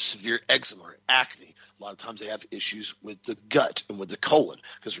or severe eczema or acne. A lot of times they have issues with the gut and with the colon,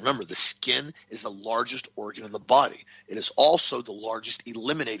 because remember, the skin is the largest organ in the body. It is also the largest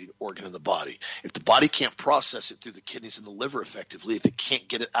eliminating organ in the body. If the body can't process it through the kidneys and the liver effectively, if it can't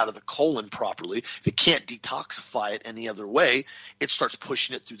get it out of the colon properly, if it can't detoxify it any other way, it starts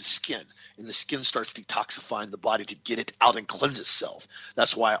pushing it through the skin, and the skin starts detoxifying the body to get it out and cleanse itself.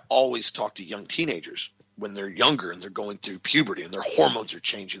 That's why I always talk to young teenagers when they're younger and they're going through puberty and their hormones are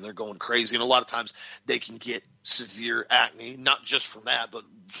changing, they're going crazy. And a lot of times they can get severe acne, not just from that, but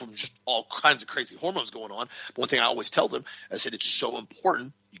from just all kinds of crazy hormones going on. But one thing I always tell them, I said, it's so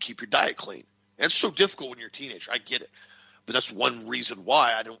important you keep your diet clean. And it's so difficult when you're a teenager. I get it. But that's one reason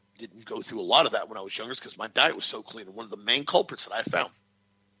why I didn't go through a lot of that when I was younger, is because my diet was so clean. And one of the main culprits that I found,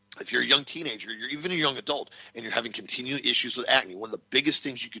 if you're a young teenager, you're even a young adult, and you're having continued issues with acne, one of the biggest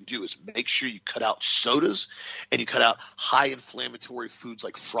things you can do is make sure you cut out sodas and you cut out high inflammatory foods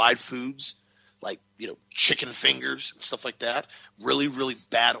like fried foods, like, chicken fingers and stuff like that. Really, really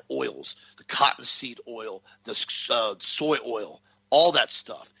bad oils, the cottonseed oil, the soy oil, all that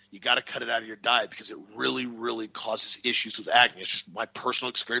stuff. You got to cut it out of your diet, because it really, really causes issues with acne. It's just my personal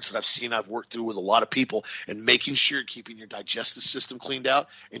experience that I've seen, I've worked through with a lot of people, and making sure you're keeping your digestive system cleaned out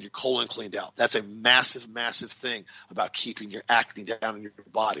and your colon cleaned out. That's a massive, massive thing about keeping your acne down in your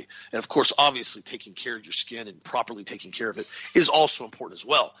body. And, of course, obviously taking care of your skin and properly taking care of it is also important as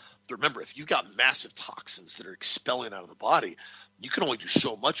well. But remember, if you've got massive toxins that are expelling out of the body, you can only do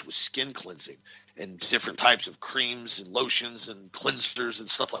so much with skin cleansing and different types of creams and lotions and cleansers and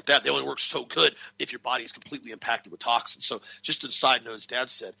stuff like that. They only work so good if your body is completely impacted with toxins. So just a side note, as Dad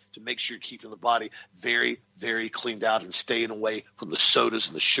said, to make sure you're keeping the body very, very cleaned out and staying away from the sodas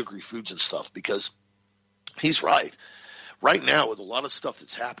and the sugary foods and stuff, because he's right. Right now, with a lot of stuff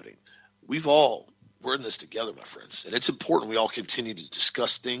that's happening, we're in this together, my friends. And it's important we all continue to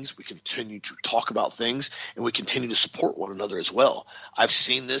discuss things, we continue to talk about things, and we continue to support one another as well. I've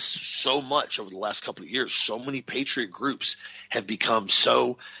seen this so much over the last couple of years. So many patriot groups have become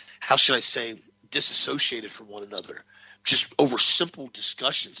so, how should I say, disassociated from one another, just over simple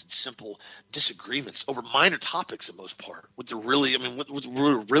discussions and simple disagreements over minor topics in most part. What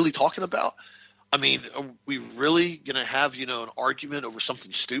we're really talking about? I mean, are we really going to have, an argument over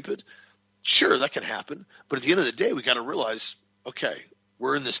something stupid? Sure, that can happen. But at the end of the day, we got to realize, okay,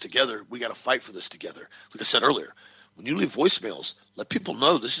 we're in this together. We got to fight for this together. Like I said earlier, when you leave voicemails, let people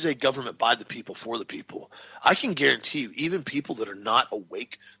know this is a government by the people, for the people. I can guarantee you, even people that are not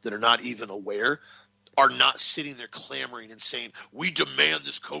awake, that are not even aware, are not sitting there clamoring and saying, we demand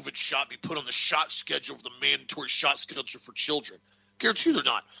this COVID shot be put on the shot schedule, the mandatory shot schedule for children. Guarantee you they're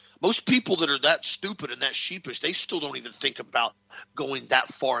not. Most people that are that stupid and that sheepish, they still don't even think about going that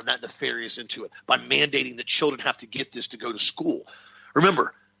far and that nefarious into it by mandating that children have to get this to go to school.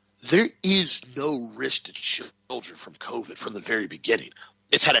 Remember, there is no risk to children from COVID from the very beginning.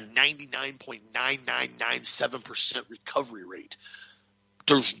 It's had a 99.9997% recovery rate.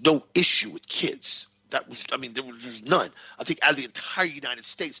 There's no issue with kids. There was none. I think out of the entire United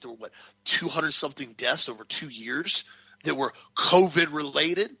States, there were 200-something deaths over 2 years that were COVID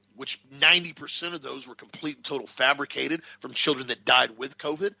related, which 90% of those were complete and total fabricated from children that died with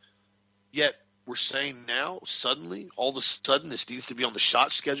COVID. Yet we're saying now, suddenly, all of a sudden, this needs to be on the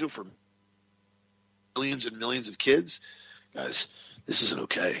shot schedule for millions and millions of kids. Guys, this isn't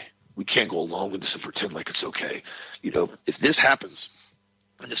okay. We can't go along with this and pretend like it's okay. If this happens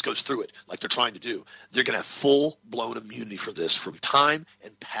and this goes through it like they're trying to do, they're going to have full-blown immunity for this from time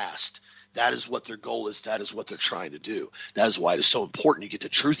and past. That is what their goal is. That is what they're trying to do. That is why it is so important you get the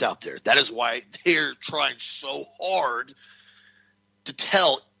truth out there. That is why they're trying so hard to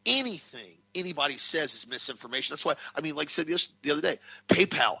tell anything anybody says is misinformation. That's why, like I said the other day,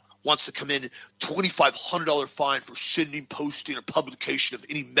 PayPal wants to come in $2,500 fine for sending, posting, or publication of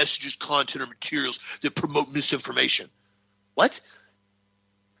any messages, content, or materials that promote misinformation. What?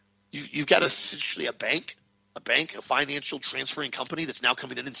 You've got essentially a bank A bank, a financial transferring company that's now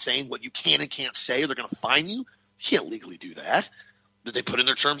coming in and saying what you can and can't say, or they're going to fine you. You can't legally do that. That they put in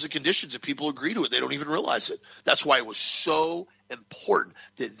their terms and conditions and people agree to it. They don't even realize it. That's why it was so important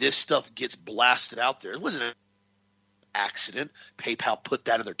that this stuff gets blasted out there. It wasn't an accident. PayPal put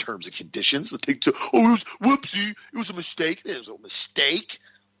that in their terms and conditions. It was whoopsie. It was a mistake. It was a mistake.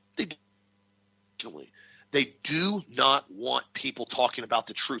 They do not want people talking about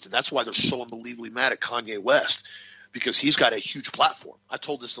the truth. And that's why they're so unbelievably mad at Kanye West, because he's got a huge platform. I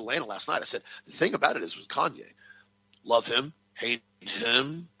told this to Lana last night. I said, the thing about it is with Kanye, love him, hate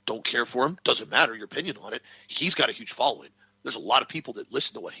him, don't care for him, doesn't matter your opinion on it. He's got a huge following. There's a lot of people that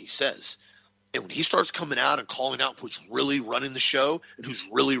listen to what he says. And when he starts coming out and calling out who's really running the show and who's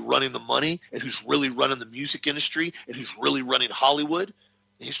really running the money and who's really running the music industry and who's really running Hollywood,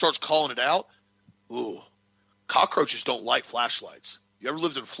 and he starts calling it out, ooh, cockroaches don't like flashlights. You ever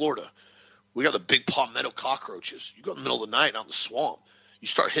lived in Florida? We got the big palmetto cockroaches. You go in the middle of the night out in the swamp. You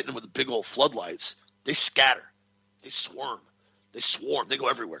start hitting them with the big old floodlights. They scatter. They swarm. They swarm. They go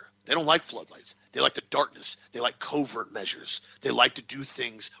everywhere. They don't like floodlights. They like the darkness. They like covert measures. They like to do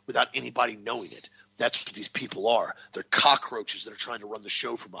things without anybody knowing it. That's what these people are. They're cockroaches that are trying to run the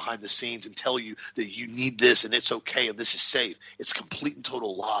show from behind the scenes and tell you that you need this and it's okay and this is safe. It's complete and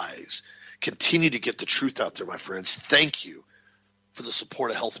total lies. Continue to get the truth out there, my friends. Thank you for the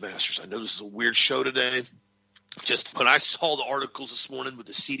support of Health Masters. I know this is a weird show today. Just when I saw the articles this morning with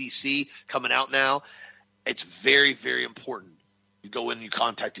the CDC coming out now, it's very, very important. You go in and you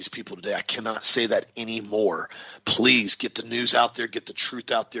contact these people today. I cannot say that anymore. Please get the news out there, get the truth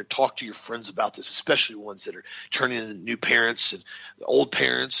out there. Talk to your friends about this, especially ones that are turning into new parents and old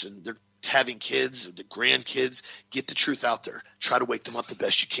parents and they're having kids or the grandkids. Get the truth out there. Try to wake them up the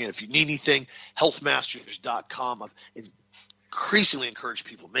best you can. If you need anything, healthmasters.com. I've increasingly encourage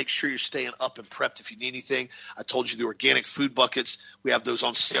people, make sure you're staying up and prepped if you need anything. I told you the organic food buckets, we have those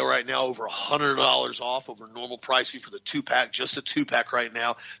on sale right now, over $100 off over normal pricing for the 2-pack, just a 2-pack right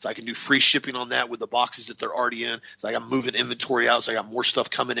now. So I can do free shipping on that with the boxes that they're already in. So I got moving inventory out. So I got more stuff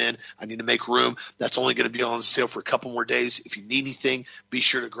coming in. I need to make room. That's only going to be on sale for a couple more days. If you need anything, be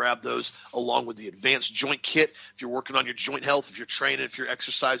sure to grab those along with the advanced joint kit. If you're working on your joint health, if you're training, if you're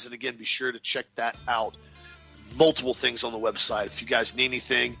exercising, again, be sure to check that out. Multiple things on the website. If you guys need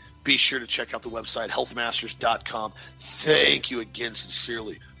anything, be sure to check out the website, healthmasters.com. Thank you again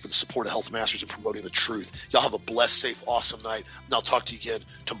sincerely for the support of Health Masters and promoting the truth. Y'all have a blessed, safe, awesome night, and I'll talk to you again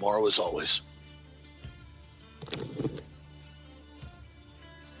tomorrow as always.